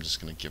locks, so I'm just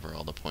going to give her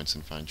all the points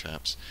in find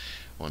traps.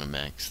 I want to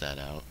max that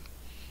out,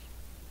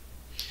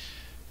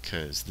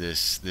 because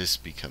this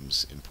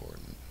becomes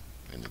important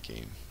in the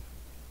game.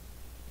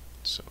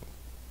 So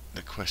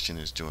the question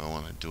is, do I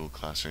want to dual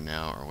class her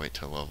now or wait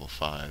till level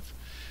 5?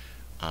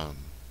 I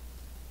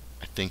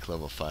think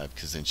level 5,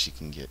 because then she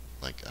can get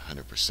like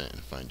 100%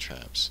 in find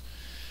traps.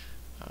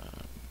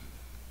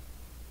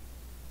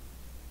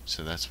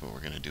 So that's what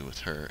we're going to do with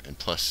her. And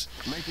plus,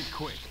 Make it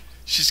quick.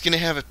 she's going to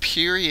have a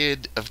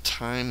period of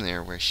time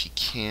there where she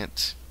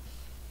can't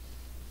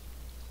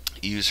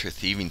use her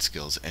thieving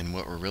skills. And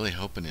what we're really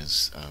hoping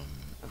is,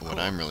 what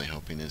I'm really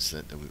hoping is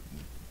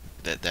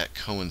that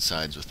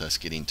coincides with us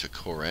getting to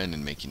Koren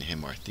and making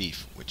him our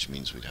thief, which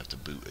means we'd have to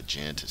boot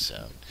Ajantis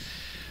out.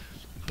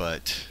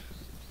 But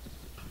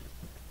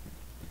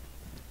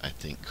I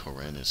think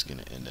Koren is going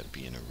to end up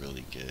being a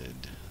really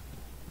good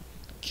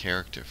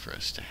character for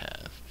us to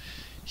have.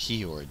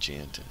 He or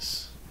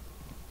Ajantis.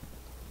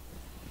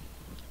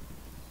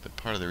 But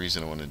part of the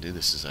reason I want to do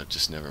this is I've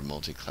just never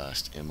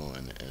multi-classed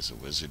Imoen as a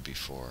wizard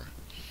before.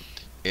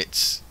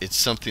 It's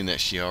something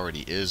that she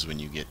already is when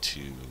you get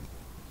to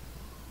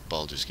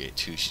Baldur's Gate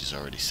 2. She's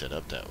already set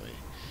up that way.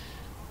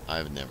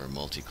 I've never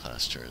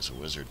multi-classed her as a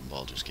wizard in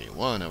Baldur's Gate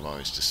 1. I've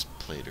always just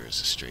played her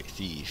as a straight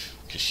thief,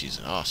 because she's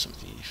an awesome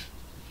thief.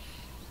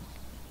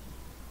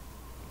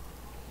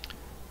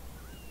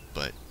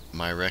 But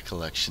my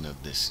recollection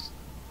of this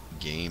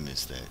game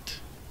is that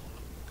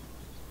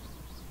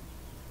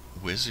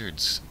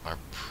wizards are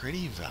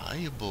pretty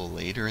valuable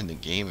later in the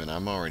game, and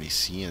I'm already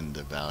seeing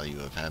the value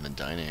of having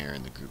Dinah here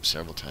in the group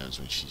several times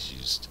when she's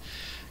used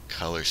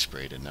color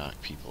spray to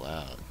knock people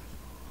out.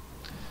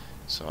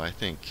 So I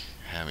think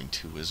having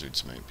 2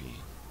 wizards might be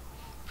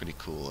pretty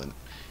cool. And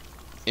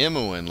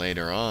Imoen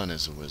later on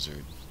as a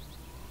wizard,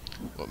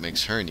 what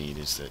makes her neat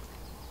is that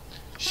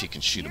she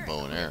can shoot a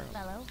bow and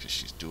arrow because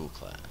she's dual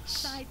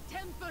class.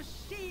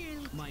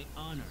 My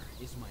honor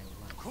is my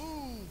right.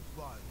 Cool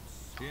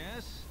ones.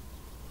 Yes?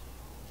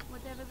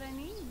 Whatever they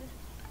need.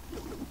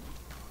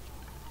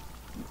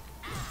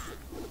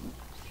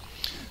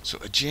 So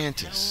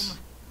Ajantis,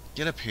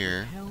 get up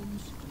here.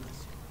 Helm's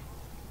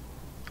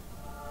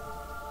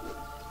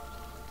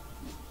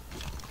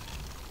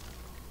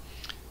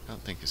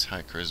don't think his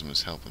high charisma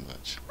is helping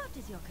much. What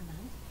is your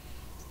command?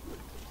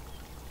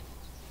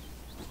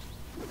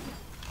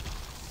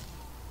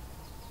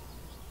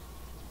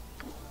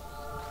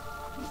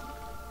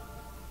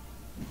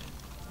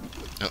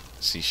 Oh,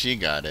 see, she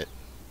got it.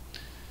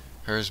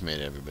 Hers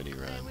made everybody I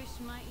run. wish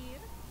my ear.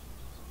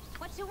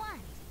 What you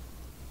want?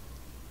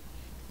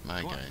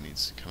 My What? guy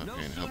needs to come No up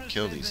here and sooner help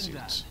kill said these than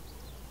done. dudes.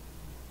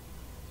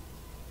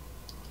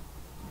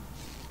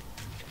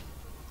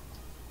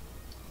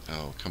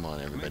 Oh, come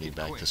on, everybody, it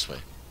back quick. this way.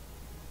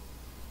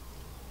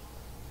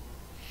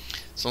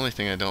 It's the only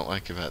thing I don't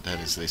like about that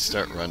is they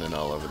start running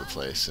all over the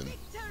place, and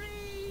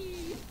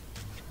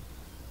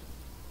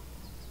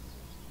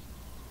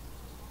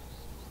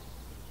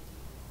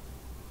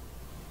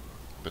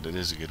but it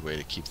is a good way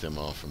to keep them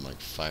all from like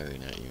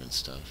firing at you and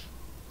stuff.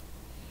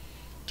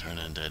 Turn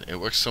undead. It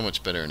works so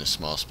much better in a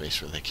small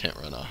space where they can't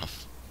run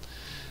off.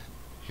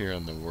 Here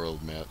on the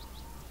world map,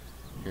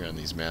 here on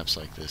these maps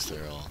like this,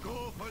 they're all.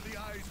 Go for the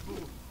eyes, boo!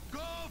 Go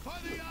for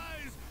the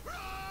eyes!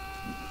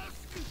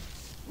 Rusk!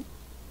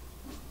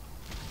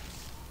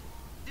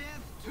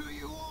 Death to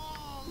you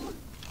all!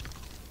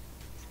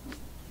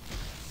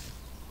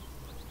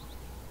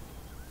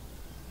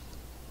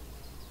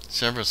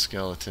 Several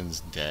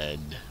skeletons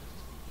dead.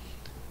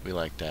 We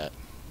like that.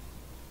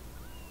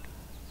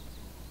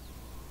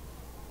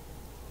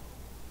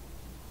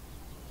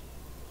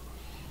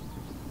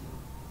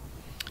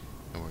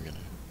 And we're gonna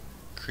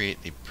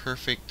create the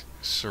perfect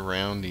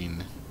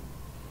surrounding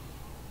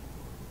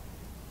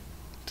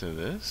to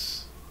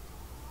this.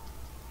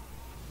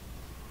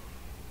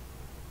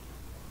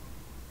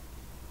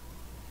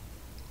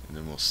 And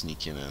then we'll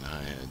sneak in on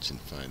High Hedge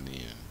and find the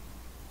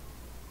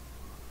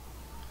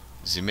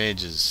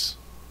mages.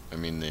 I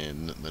mean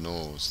the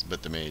gnolls,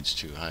 but the mage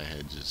too. High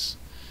Hedge is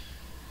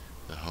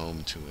the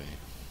home to a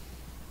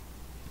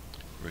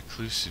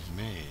reclusive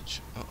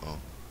mage. Uh-oh.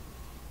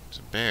 There's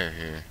a bear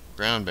here.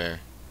 Brown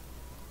bear.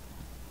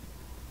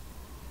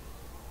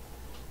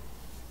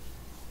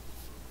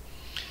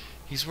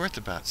 He's worth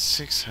about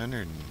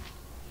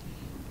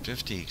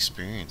 650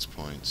 experience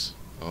points.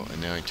 Oh,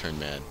 and now he turned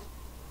mad.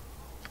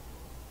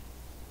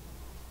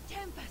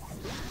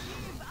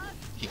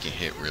 He can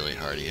hit really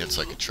hard. He hits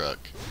like a truck.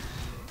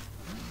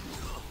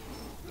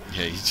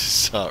 Yeah, you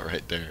just saw it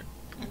right there.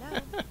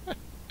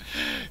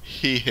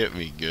 He hit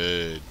me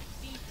good.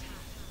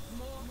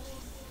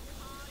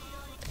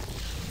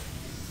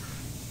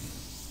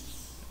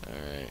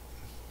 Alright.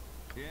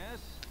 Yes?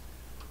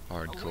 A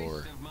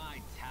Hardcore. waste of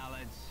my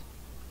talents.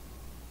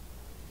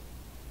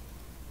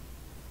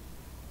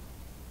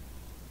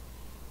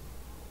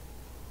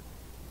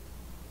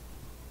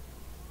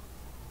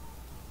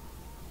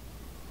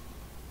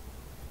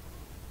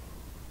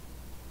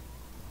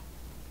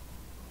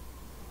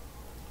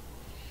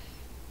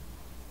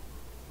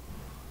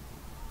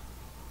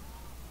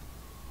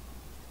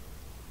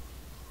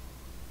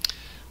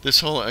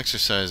 This whole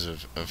exercise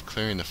of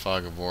clearing the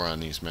fog of war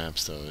on these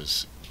maps, though,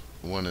 is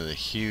one of the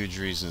huge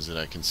reasons that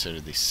I consider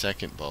the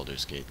second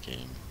Baldur's Gate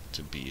game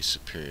to be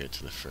superior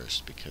to the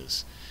first,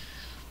 because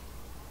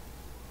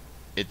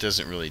it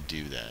doesn't really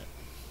do that.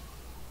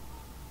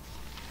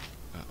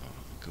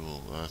 Uh-oh, a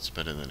ghoul. Well, that's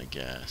better than a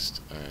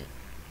ghast. Alright,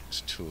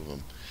 there's two of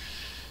them.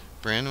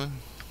 Branwyn,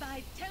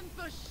 Thy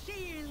temper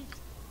shield.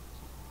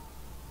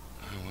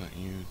 I want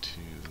you to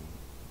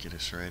get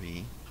us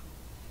ready.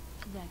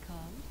 They're called.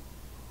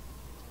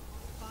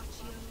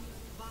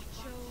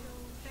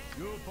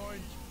 You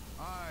point,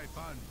 I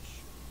punch.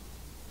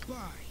 By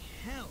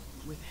hell,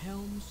 with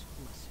Helm's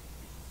blessing.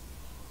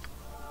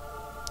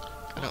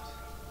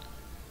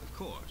 Of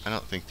course. I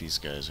don't think these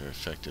guys are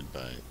affected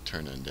by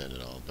turn undead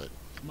at all, but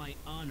My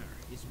honor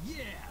is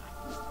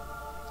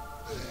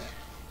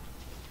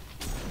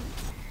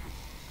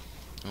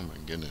oh my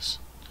goodness.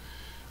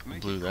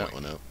 Make Blew it that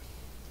quick. one up.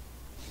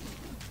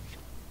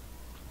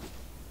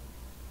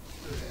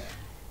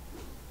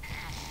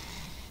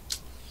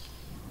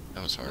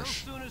 That was No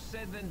harsh. sooner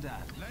said than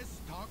done. Less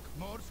talk,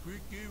 more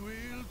squeaky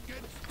wheel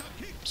gets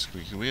the kick.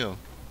 Squeaky wheel.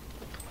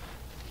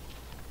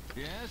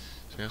 Yes?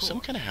 So we have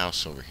some kind of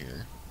house over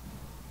here.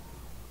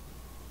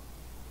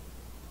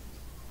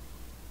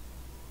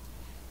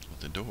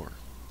 With a door.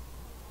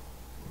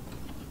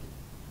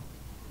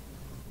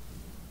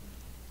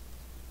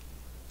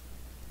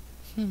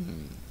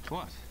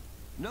 What?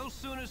 No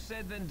sooner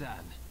said than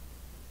done.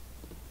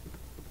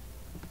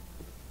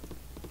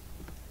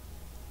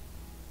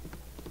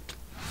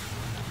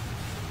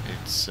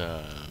 It's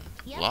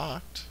Yep.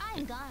 locked.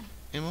 I'm gone.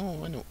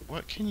 Emma,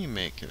 what can you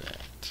make of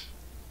that?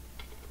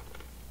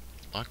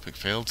 Lockpick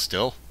failed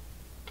still?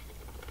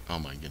 Oh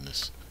my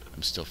goodness.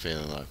 I'm still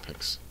failing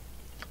lockpicks.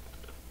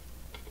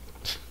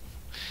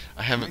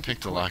 I haven't Make it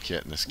picked a quick. lock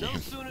yet in this No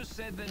game. sooner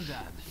said than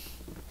done.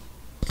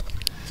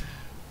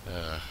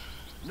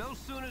 No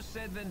sooner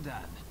said than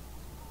done.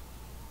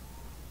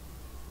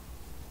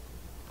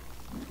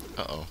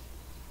 Uh-oh.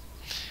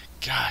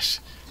 Gosh,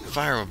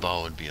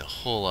 Fireball would be a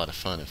whole lot of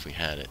fun if we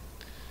had it.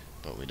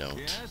 But we don't.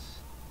 Yes?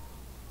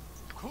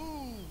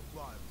 Cool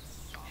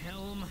ones.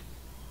 Helm.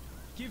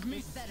 Give me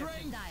It's better to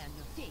strength. die on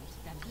your feet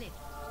than live.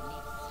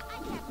 I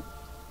can't.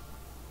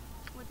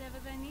 Whatever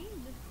they need.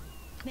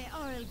 May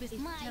Aurel be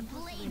My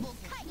blade will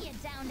cut you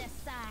down to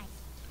size.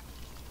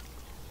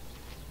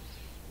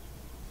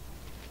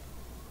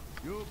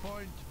 You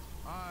point,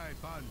 I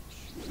punch.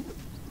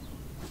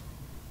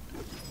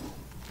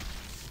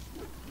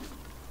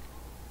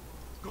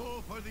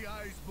 Go for the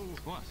eyes, boo.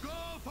 What? Go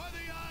for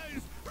the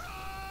eyes.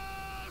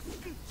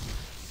 Thrust!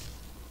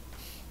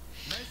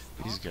 Let's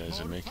These talk guys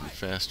are more making fight.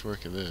 fast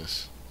work of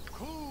this.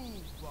 Cool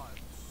one,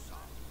 son.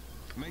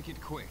 Make it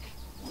quick.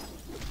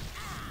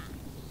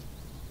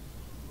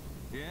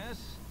 Yes,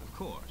 of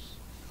course.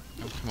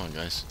 Oh, come on,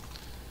 guys.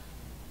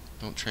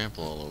 Don't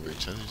trample all over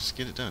each other. Just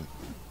get it done.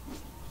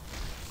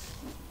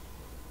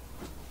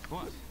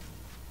 What?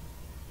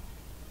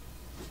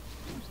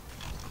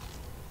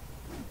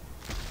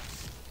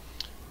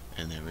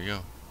 And there we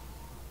go.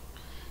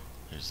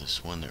 There's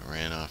this one that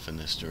ran off in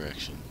this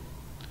direction.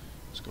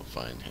 Let's go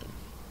find him.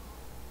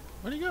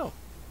 Where'd he go?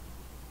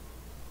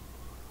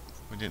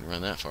 We didn't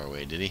run that far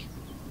away, did he?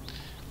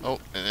 Oh,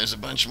 and there's a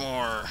bunch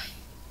more.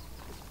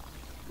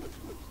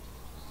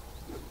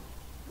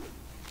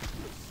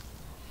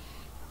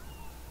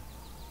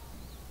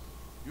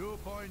 You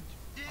point,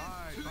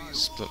 I punch.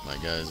 Split my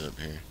guys up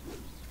here.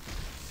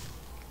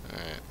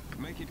 Alright.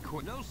 Make it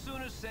quick. No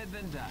sooner said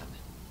than done.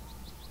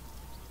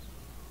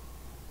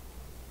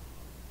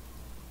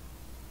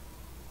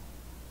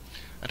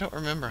 I don't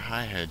remember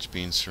High Hedge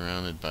being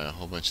surrounded by a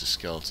whole bunch of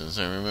skeletons.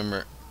 I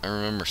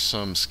remember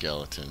some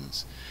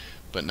skeletons,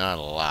 but not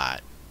a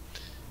lot.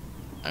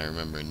 I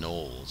remember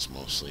gnolls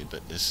mostly,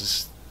 but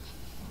this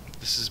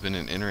has been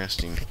an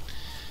interesting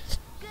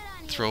Good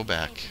on you.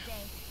 throwback today.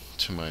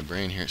 to my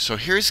brain here. So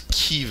here's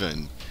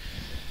Kevin.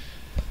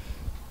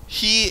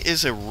 He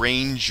is a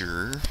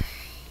ranger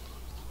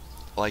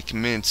like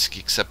Minsk,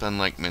 except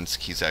unlike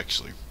Minsk, he's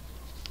actually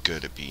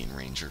good at being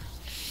ranger.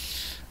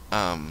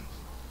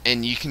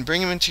 And you can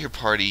bring him into your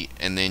party,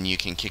 and then you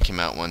can kick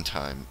him out one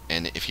time.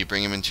 And if you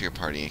bring him into your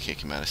party and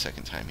kick him out a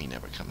second time, he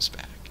never comes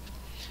back.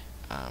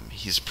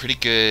 He's pretty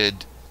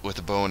good with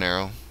a bow and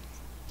arrow,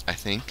 I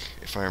think,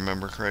 if I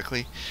remember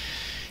correctly.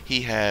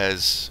 He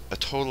has a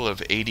total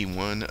of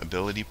 81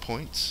 ability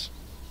points,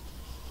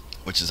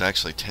 which is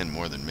actually 10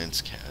 more than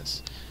Minsk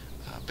has.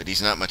 But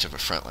he's not much of a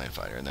frontline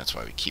fighter, and that's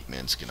why we keep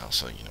Minsk, and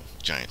also, you know,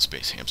 giant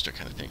space hamster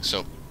kind of thing.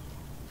 So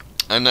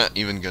I'm not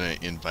even going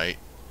to invite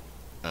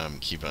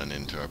Kevin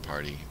into our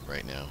party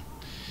right now.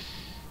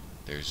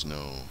 There's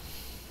no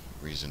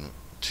reason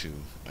to.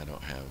 I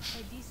don't have.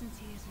 A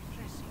decency is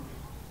refreshing.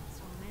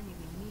 So many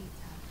we meet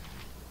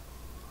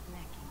are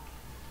lacking.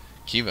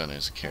 Kevin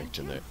is a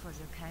character Thank you that. for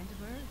your kind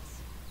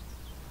words.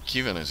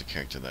 Kevin is a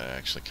character that I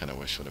actually kind of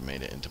wish would have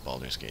made it into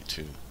Baldur's Gate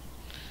 2.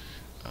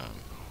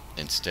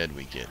 Instead,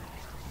 we get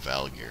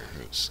Valgir,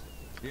 who's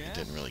I Yes?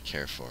 didn't really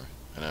care for,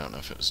 and I don't know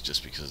if it was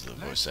just because of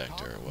the voice Let's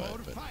actor or talk what, more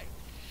but fight.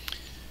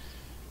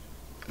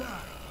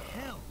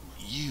 Hell.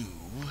 you,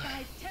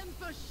 My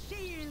temper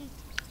shield.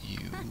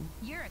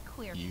 You're a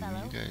queer you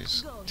fellow.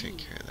 guys Go take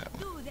you. care of that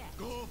one. Do that.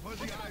 Go for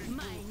the eyes,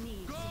 My boo.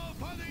 needs. Go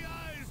for the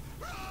eyes.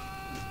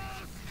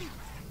 Thrust!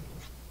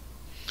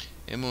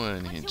 Emma,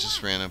 What he you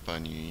just want? ran up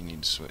on you. You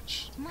need to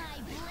switch. My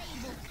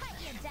blade will cut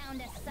you down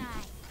to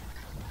size.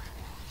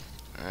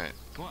 Alright,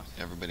 What?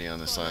 everybody on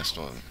this last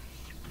one.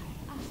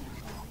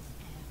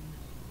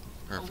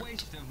 A Perfect.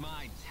 waste of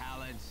my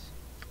talents.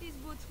 These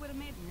boots were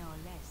made no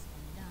less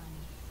than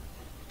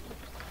done.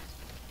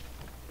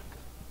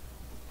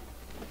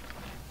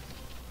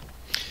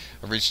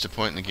 I've reached a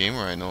point in the game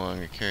where I no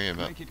longer care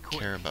Make it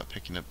quick. about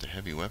picking up the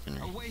heavy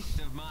weaponry. A waste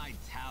of my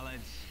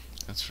talents.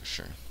 That's for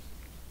sure.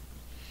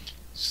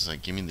 It's just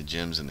like, give me the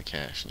gems and the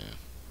cash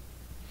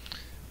now.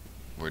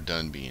 We're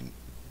done being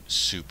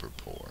super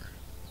poor.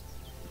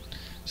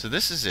 So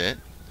this is it.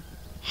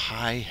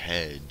 High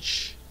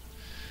Hedge.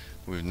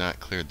 We've not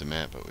cleared the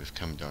map, but we've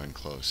come darn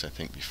close. I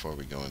think before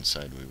we go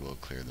inside, we will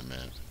clear the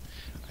map.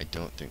 I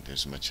don't think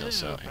there's much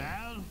else out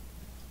here.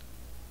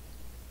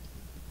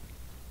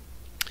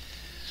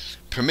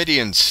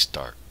 Primidian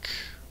Stark.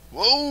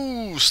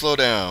 Whoa, slow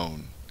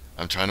down.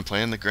 I'm trying to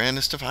plan the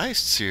grandest of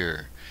heists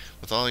here.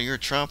 With all your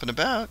tromping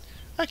about,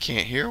 I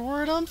can't hear a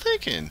word I'm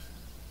thinking.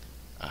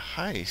 A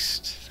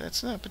heist?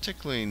 That's not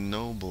particularly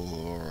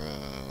noble or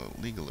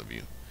legal of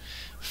you.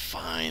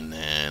 Fine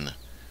then.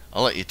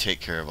 I'll let you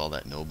take care of all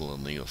that noble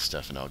and legal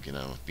stuff, and I'll get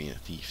on with being a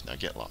thief. Now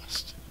get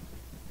lost.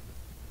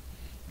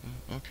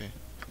 Okay.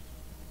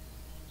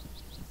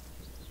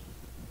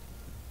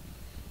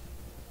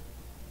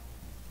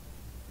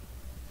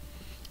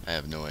 I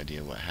have no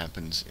idea what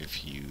happens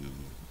if you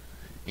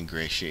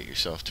ingratiate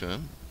yourself to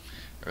him.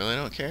 I really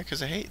don't care,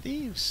 because I hate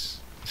thieves.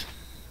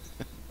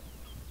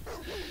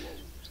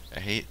 I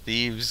hate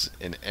thieves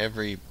in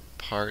every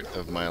part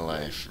of my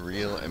life.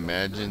 Real,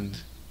 imagined,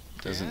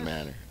 doesn't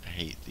matter. I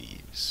hate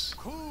thieves.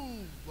 Cool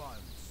one,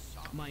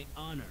 son. My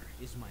honor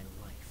is my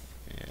life.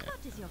 Yeah.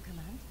 What is your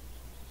command?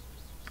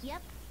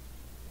 Yep.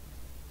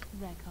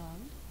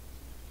 Reckon.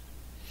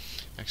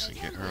 Actually,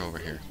 get her over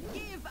here.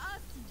 Give us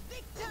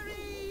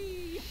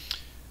victory.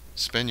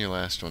 Spend your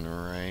last one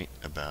right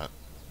about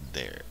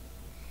there.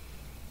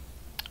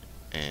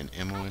 And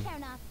Emmeline, Fair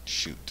enough.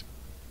 shoot.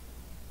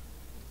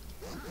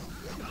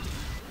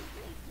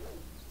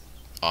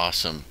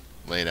 Awesome.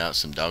 Laid out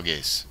some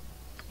doggies.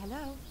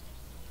 Hello.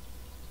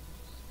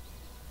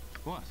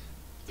 What?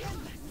 Give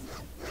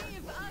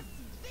us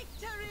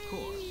victory! Of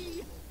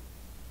course.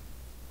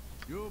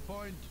 You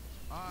point,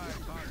 I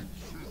punch.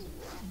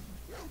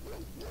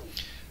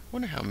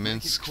 Wonder how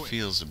Minsk quick.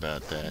 feels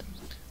about that.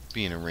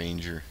 Being a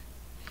ranger.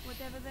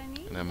 Whatever they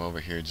need. And I'm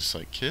over here just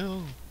like,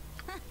 kill.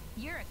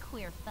 You're a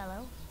queer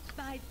fellow.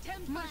 Thy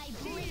temper My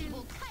blade shield!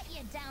 will cut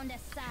you down to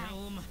size.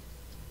 Helm,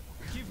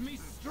 give me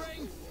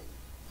strength.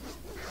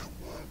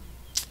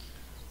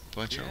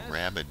 Bunch Yes? of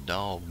rabid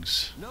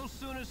dogs. No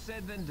sooner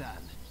said than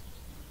done.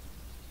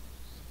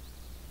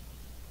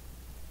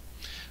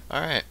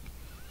 Alright.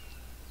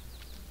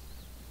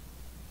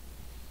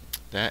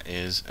 That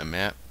is a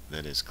map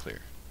that is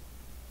clear.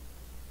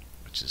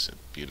 Which is a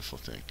beautiful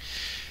thing.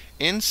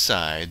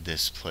 Inside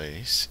this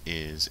place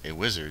is a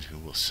wizard who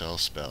will sell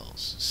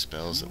spells.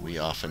 Spells that we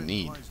often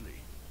need.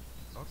 Wisely.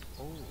 Not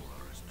all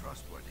are as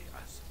trustworthy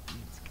as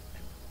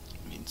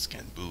Minsk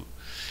and Boot.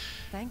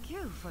 Thank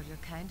you for your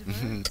kind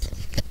Mm-hmm. words.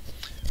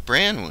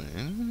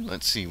 Branwen,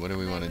 let's see, what do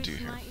we want to do Wish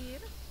here? my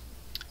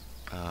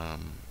ear.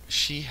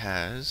 She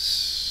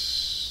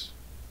has...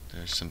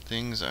 There's some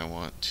things I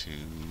want to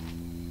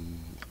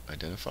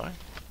identify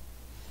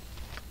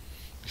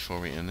before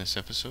we end this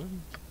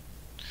episode.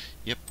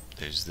 Yep,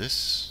 there's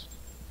this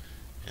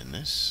and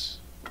this.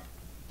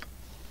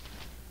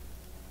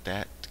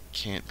 That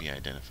can't be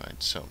identified,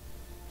 so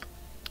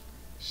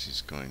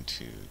she's going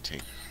to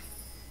take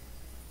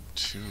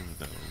 2 of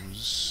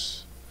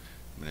those.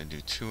 I'm going to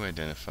do 2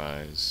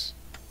 identifies,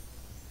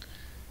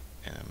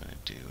 and I'm going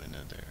to do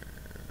another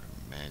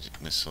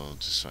magic missile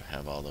just so I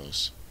have all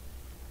those.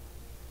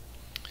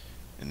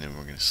 And then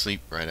we're going to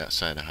sleep right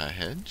outside a high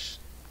hedge,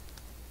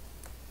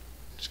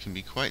 which can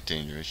be quite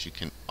dangerous. You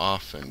can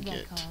often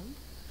get... Welcome.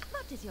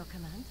 What is your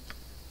command?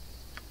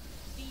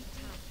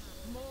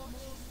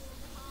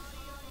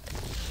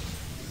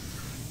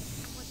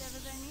 Whatever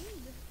they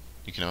need.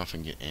 You can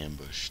often get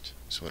ambushed.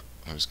 That's what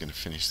I was going to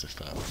finish the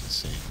thought with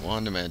saying.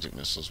 Wand of magic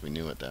missiles, we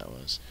knew what that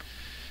was.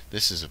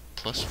 This is a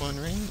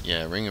 +1 ring?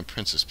 Yeah, ring of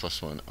princess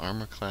 +1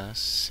 armor class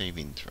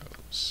saving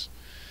throws.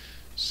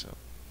 So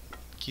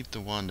keep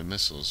the wand of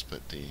missiles,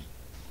 but the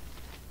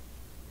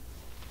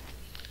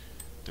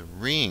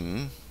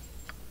ring,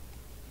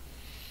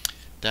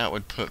 that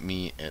would put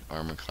me at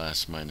armor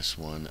class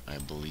 -1, I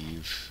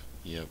believe.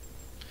 Yep.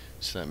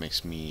 So that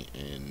makes me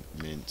and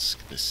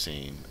Minsk the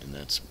same, and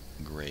that's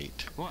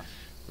great. What?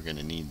 We're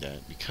gonna need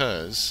that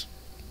because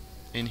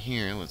in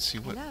here, let's see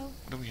what Hello.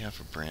 do we have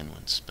for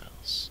Branwen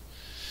spells.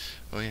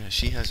 Oh yeah,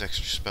 she has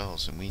extra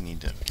spells, and we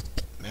need to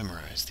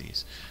memorize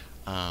these.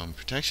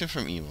 Protection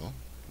from evil.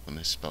 When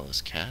this spell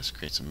is cast,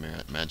 creates a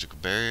magical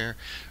barrier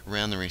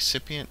around the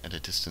recipient at a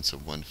distance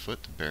of 1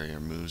 foot. The barrier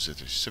moves with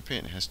the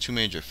recipient and has 2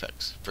 major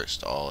effects.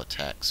 First, all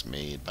attacks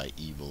made by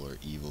evil or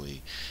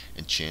evilly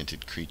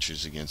enchanted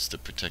creatures against the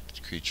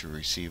protected creature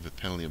receive a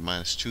penalty of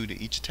 -2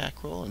 to each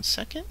attack roll. And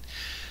second,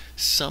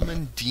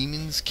 summoned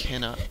demons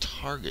cannot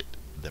target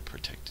the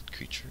protected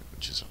creature,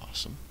 which is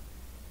awesome.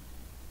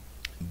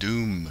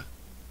 Doom.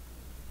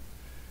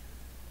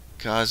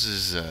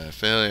 Causes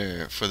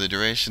failure. For the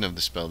duration of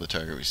the spell, the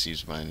target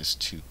receives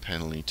 -2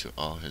 penalty to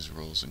all his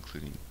rolls,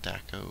 including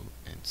DACO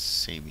and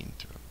saving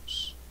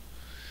throws.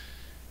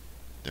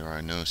 There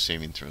are no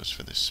saving throws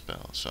for this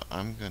spell, so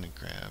I'm going to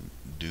grab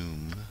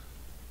Doom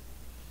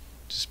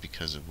just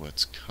because of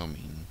what's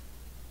coming.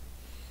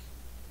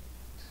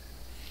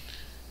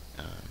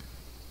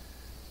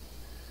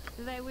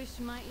 They wish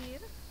my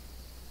ear.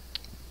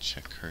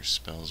 Check her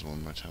spells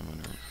one more time.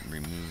 I'm going to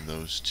remove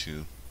those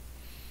 2.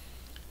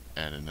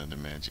 Add another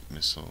magic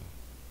missile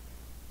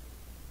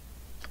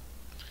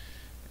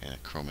and a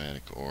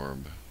chromatic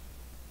orb,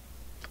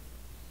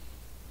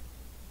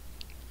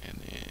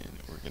 and then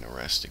we're gonna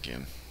rest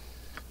again.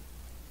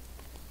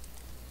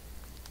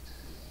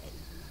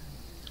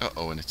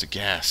 Uh-oh, and it's a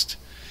ghast.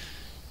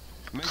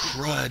 Make it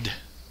Crud.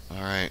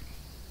 Alright.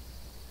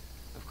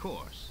 Of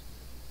course.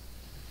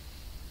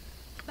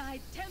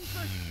 Thy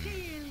temper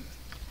shield!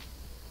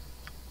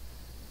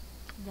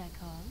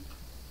 D'accord.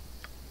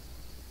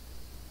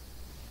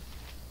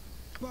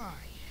 By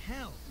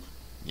hell.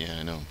 Yeah,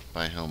 I know.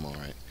 By helm,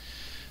 alright.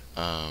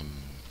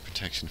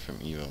 Protection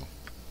from evil.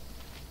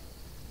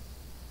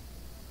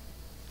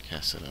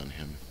 Cast it on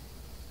him.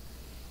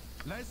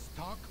 Less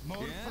talk,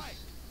 more Yes? fight.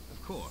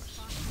 Of course.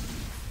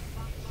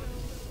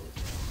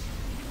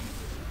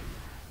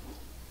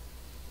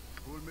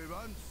 Fool me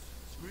once,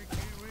 squeaky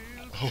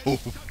wheel. Oh,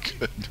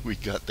 good. We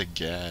got the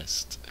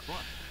ghast.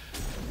 What?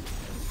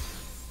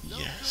 No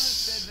Yes.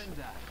 sooner said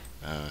than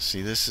done.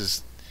 See, this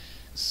is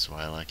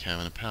why I like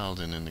having a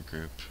paladin in the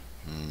group.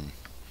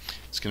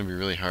 It's going to be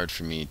really hard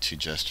for me to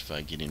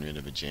justify getting rid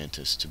of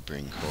Ajantis to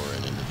bring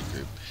Corin into the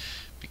group,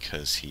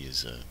 because he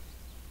is a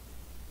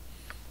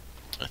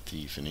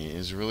thief, and he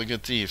is a really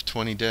good thief.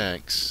 20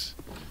 dex,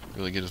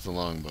 really good with the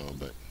longbow,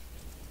 but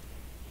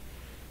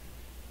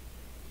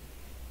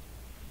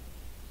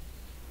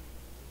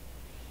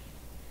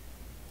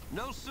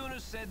No sooner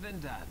said than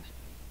done.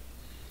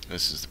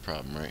 This is the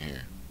problem right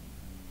here.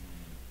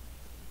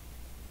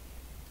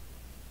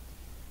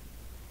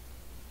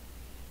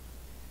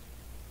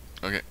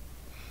 Okay.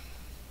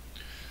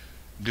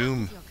 Doom.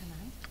 Your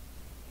command?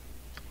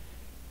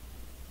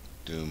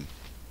 Doom.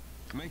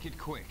 Make it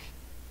quick.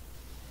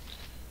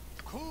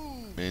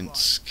 Cool.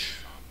 Minsk.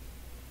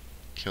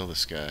 Kill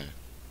this guy.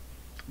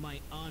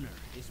 My honor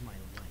is my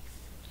life.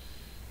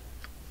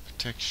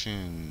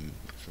 Protection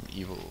from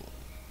evil.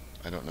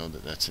 I don't know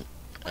that that's it.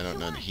 I don't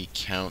know that he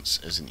counts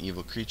as an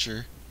evil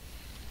creature,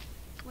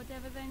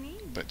 Whatever they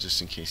need. but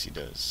just in case he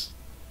does.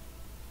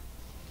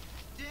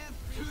 Death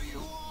to you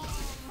all!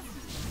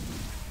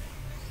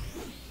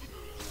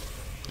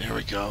 There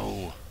we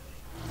go.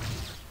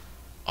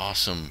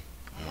 Awesome.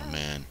 Oh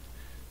man,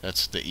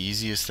 that's the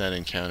easiest that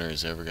encounter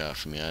has ever got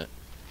for me.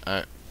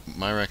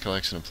 My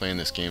recollection of playing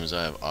this game is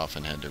I have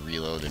often had to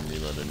reload and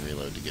reload and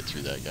reload to get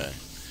through that guy.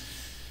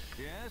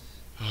 Yes,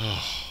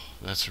 Oh,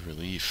 that's a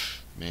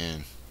relief,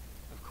 man.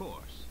 of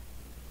course.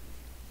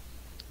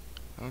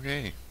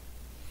 Okay.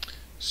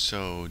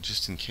 So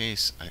just in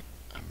case,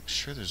 I'm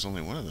sure there's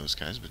only one of those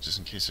guys, but just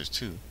in case there's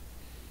two.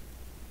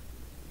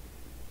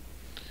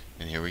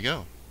 And here we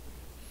go.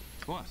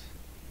 What?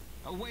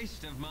 A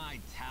waste of my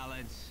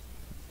talents.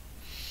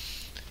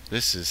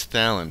 This is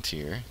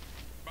Thalantir.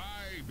 I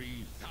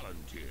be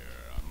Thalantir,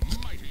 a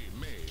mighty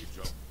mage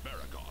of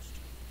Baragost.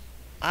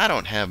 I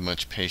don't have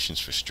much patience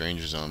for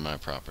strangers on my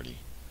property.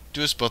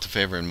 Do us both a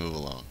favor and move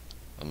along.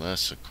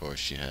 Unless, of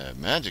course, you have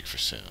magic for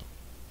sale.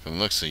 From the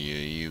looks of you,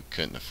 you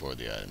couldn't afford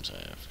the items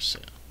I have for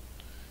sale.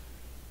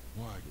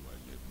 Why do I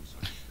live in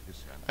such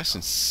a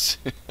piss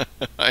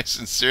I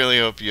sincerely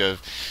hope you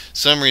have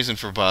some reason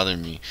for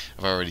bothering me.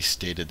 I've already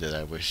stated that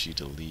I wish you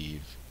to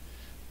leave.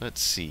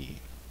 Let's see.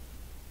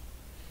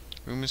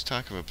 Rumors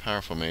talk of a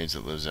powerful mage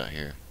that lives out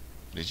here.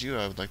 If it is you,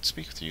 I would like to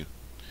speak with you.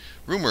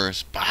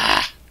 Rumors?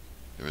 Bah!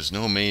 There is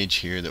no mage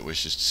here that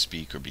wishes to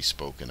speak or be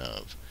spoken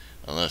of.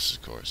 Unless,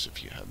 of course,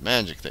 if you have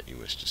magic that you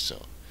wish to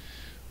sell.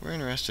 We're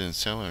interested in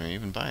selling or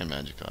even buying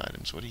magical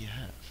items. What do you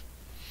have?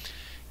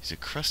 He's a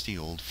crusty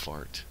old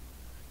fart,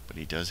 but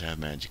he does have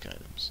magic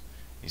items.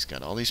 He's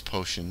got all these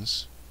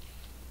potions,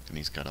 and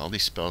he's got all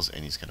these spells,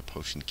 and he's got a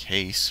potion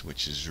case,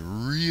 which is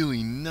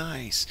really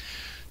nice.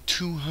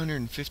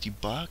 250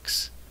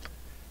 bucks?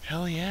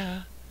 Hell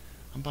yeah.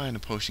 I'm buying a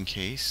potion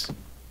case.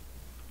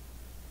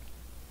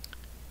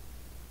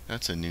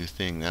 That's a new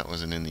thing. That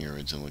wasn't in the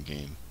original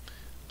game.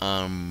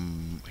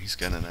 He's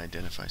got an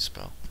identify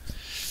spell.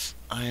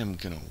 I am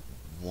gonna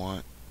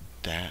want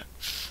that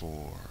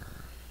for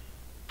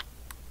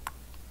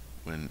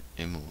when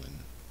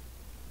Imoen.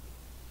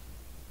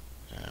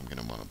 I'm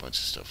gonna want a bunch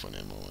of stuff when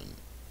Imoen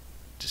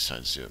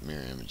decides to do it.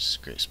 Mirror image is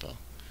a great spell.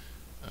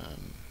 I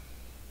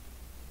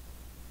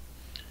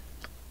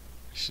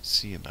should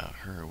see about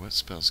her. What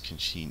spells can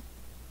she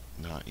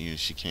not use?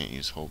 She can't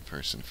use hold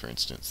person, for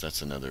instance.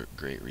 That's another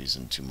great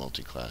reason to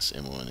multi-class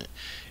Imoen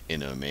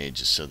in a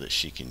mage, is so that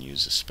she can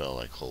use a spell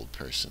like hold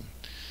person.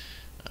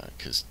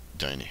 Because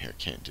Dynahair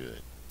can't do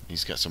it.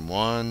 He's got some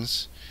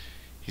wands.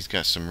 He's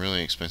got some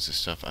really expensive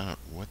stuff.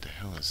 What the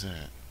hell is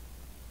that?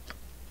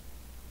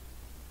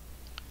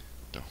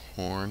 The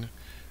Horn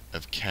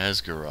of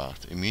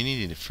Khazgaroth.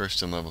 Immunity to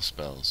first and level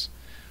spells.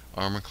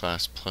 Armor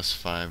class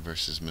 +5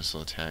 versus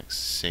missile attacks.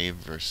 Save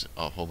versus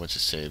a whole bunch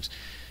of saves.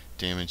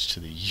 Damage to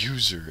the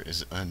user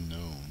is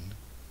unknown.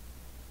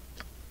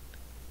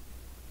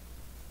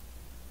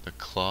 The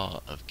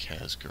Claw of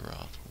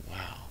Khazgaroth.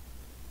 Wow.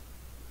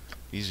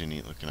 These are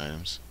neat looking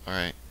items.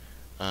 Alright.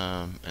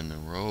 And the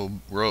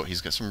robe,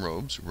 he's got some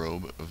robes.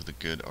 Robe of the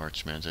Good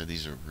Archmagi.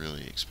 These are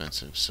really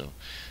expensive, so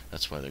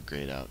that's why they're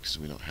grayed out, because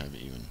we don't have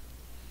even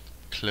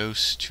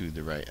close to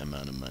the right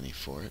amount of money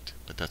for it.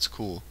 But that's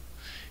cool.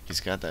 He's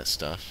got that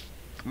stuff.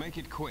 Make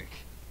it quick.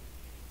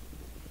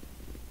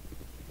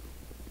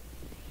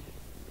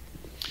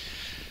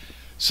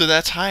 So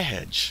that's High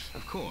Hedge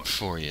Of course.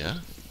 for you.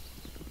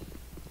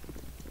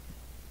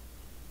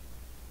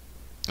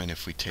 And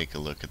if we take a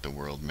look at the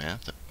world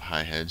map, the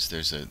High Hedge,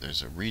 there's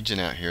a region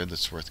out here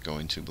that's worth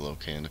going to below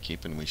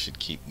Candlekeep, and we should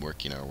keep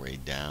working our way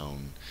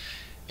down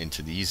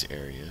into these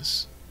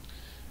areas.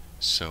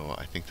 So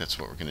I think that's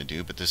what we're going to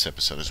do, but this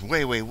episode is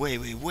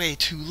way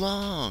too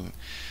long.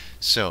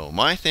 So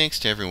my thanks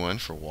to everyone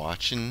for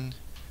watching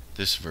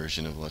this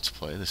version of Let's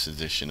Play, this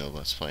edition of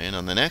Let's Play, and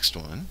on the next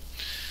one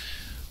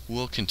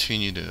we'll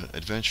continue to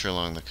adventure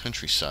along the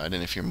countryside.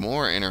 And if you're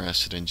more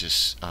interested in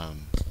just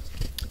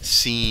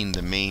seeing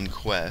the main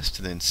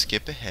quest, then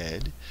skip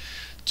ahead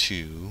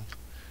to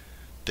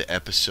the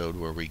episode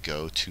where we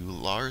go to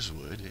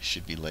Larswood. It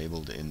should be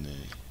labeled in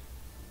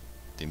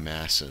the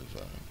massive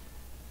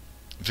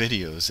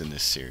videos in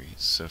this series.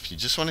 So if you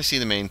just want to see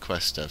the main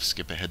quest stuff,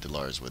 skip ahead to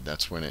Larswood.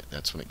 That's when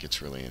it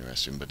gets really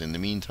interesting. But in the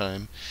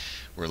meantime,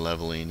 we're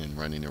leveling and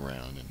running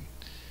around and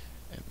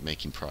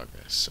making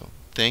progress. So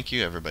thank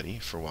you everybody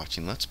for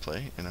watching Let's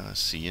Play, and I'll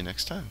see you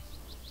next time.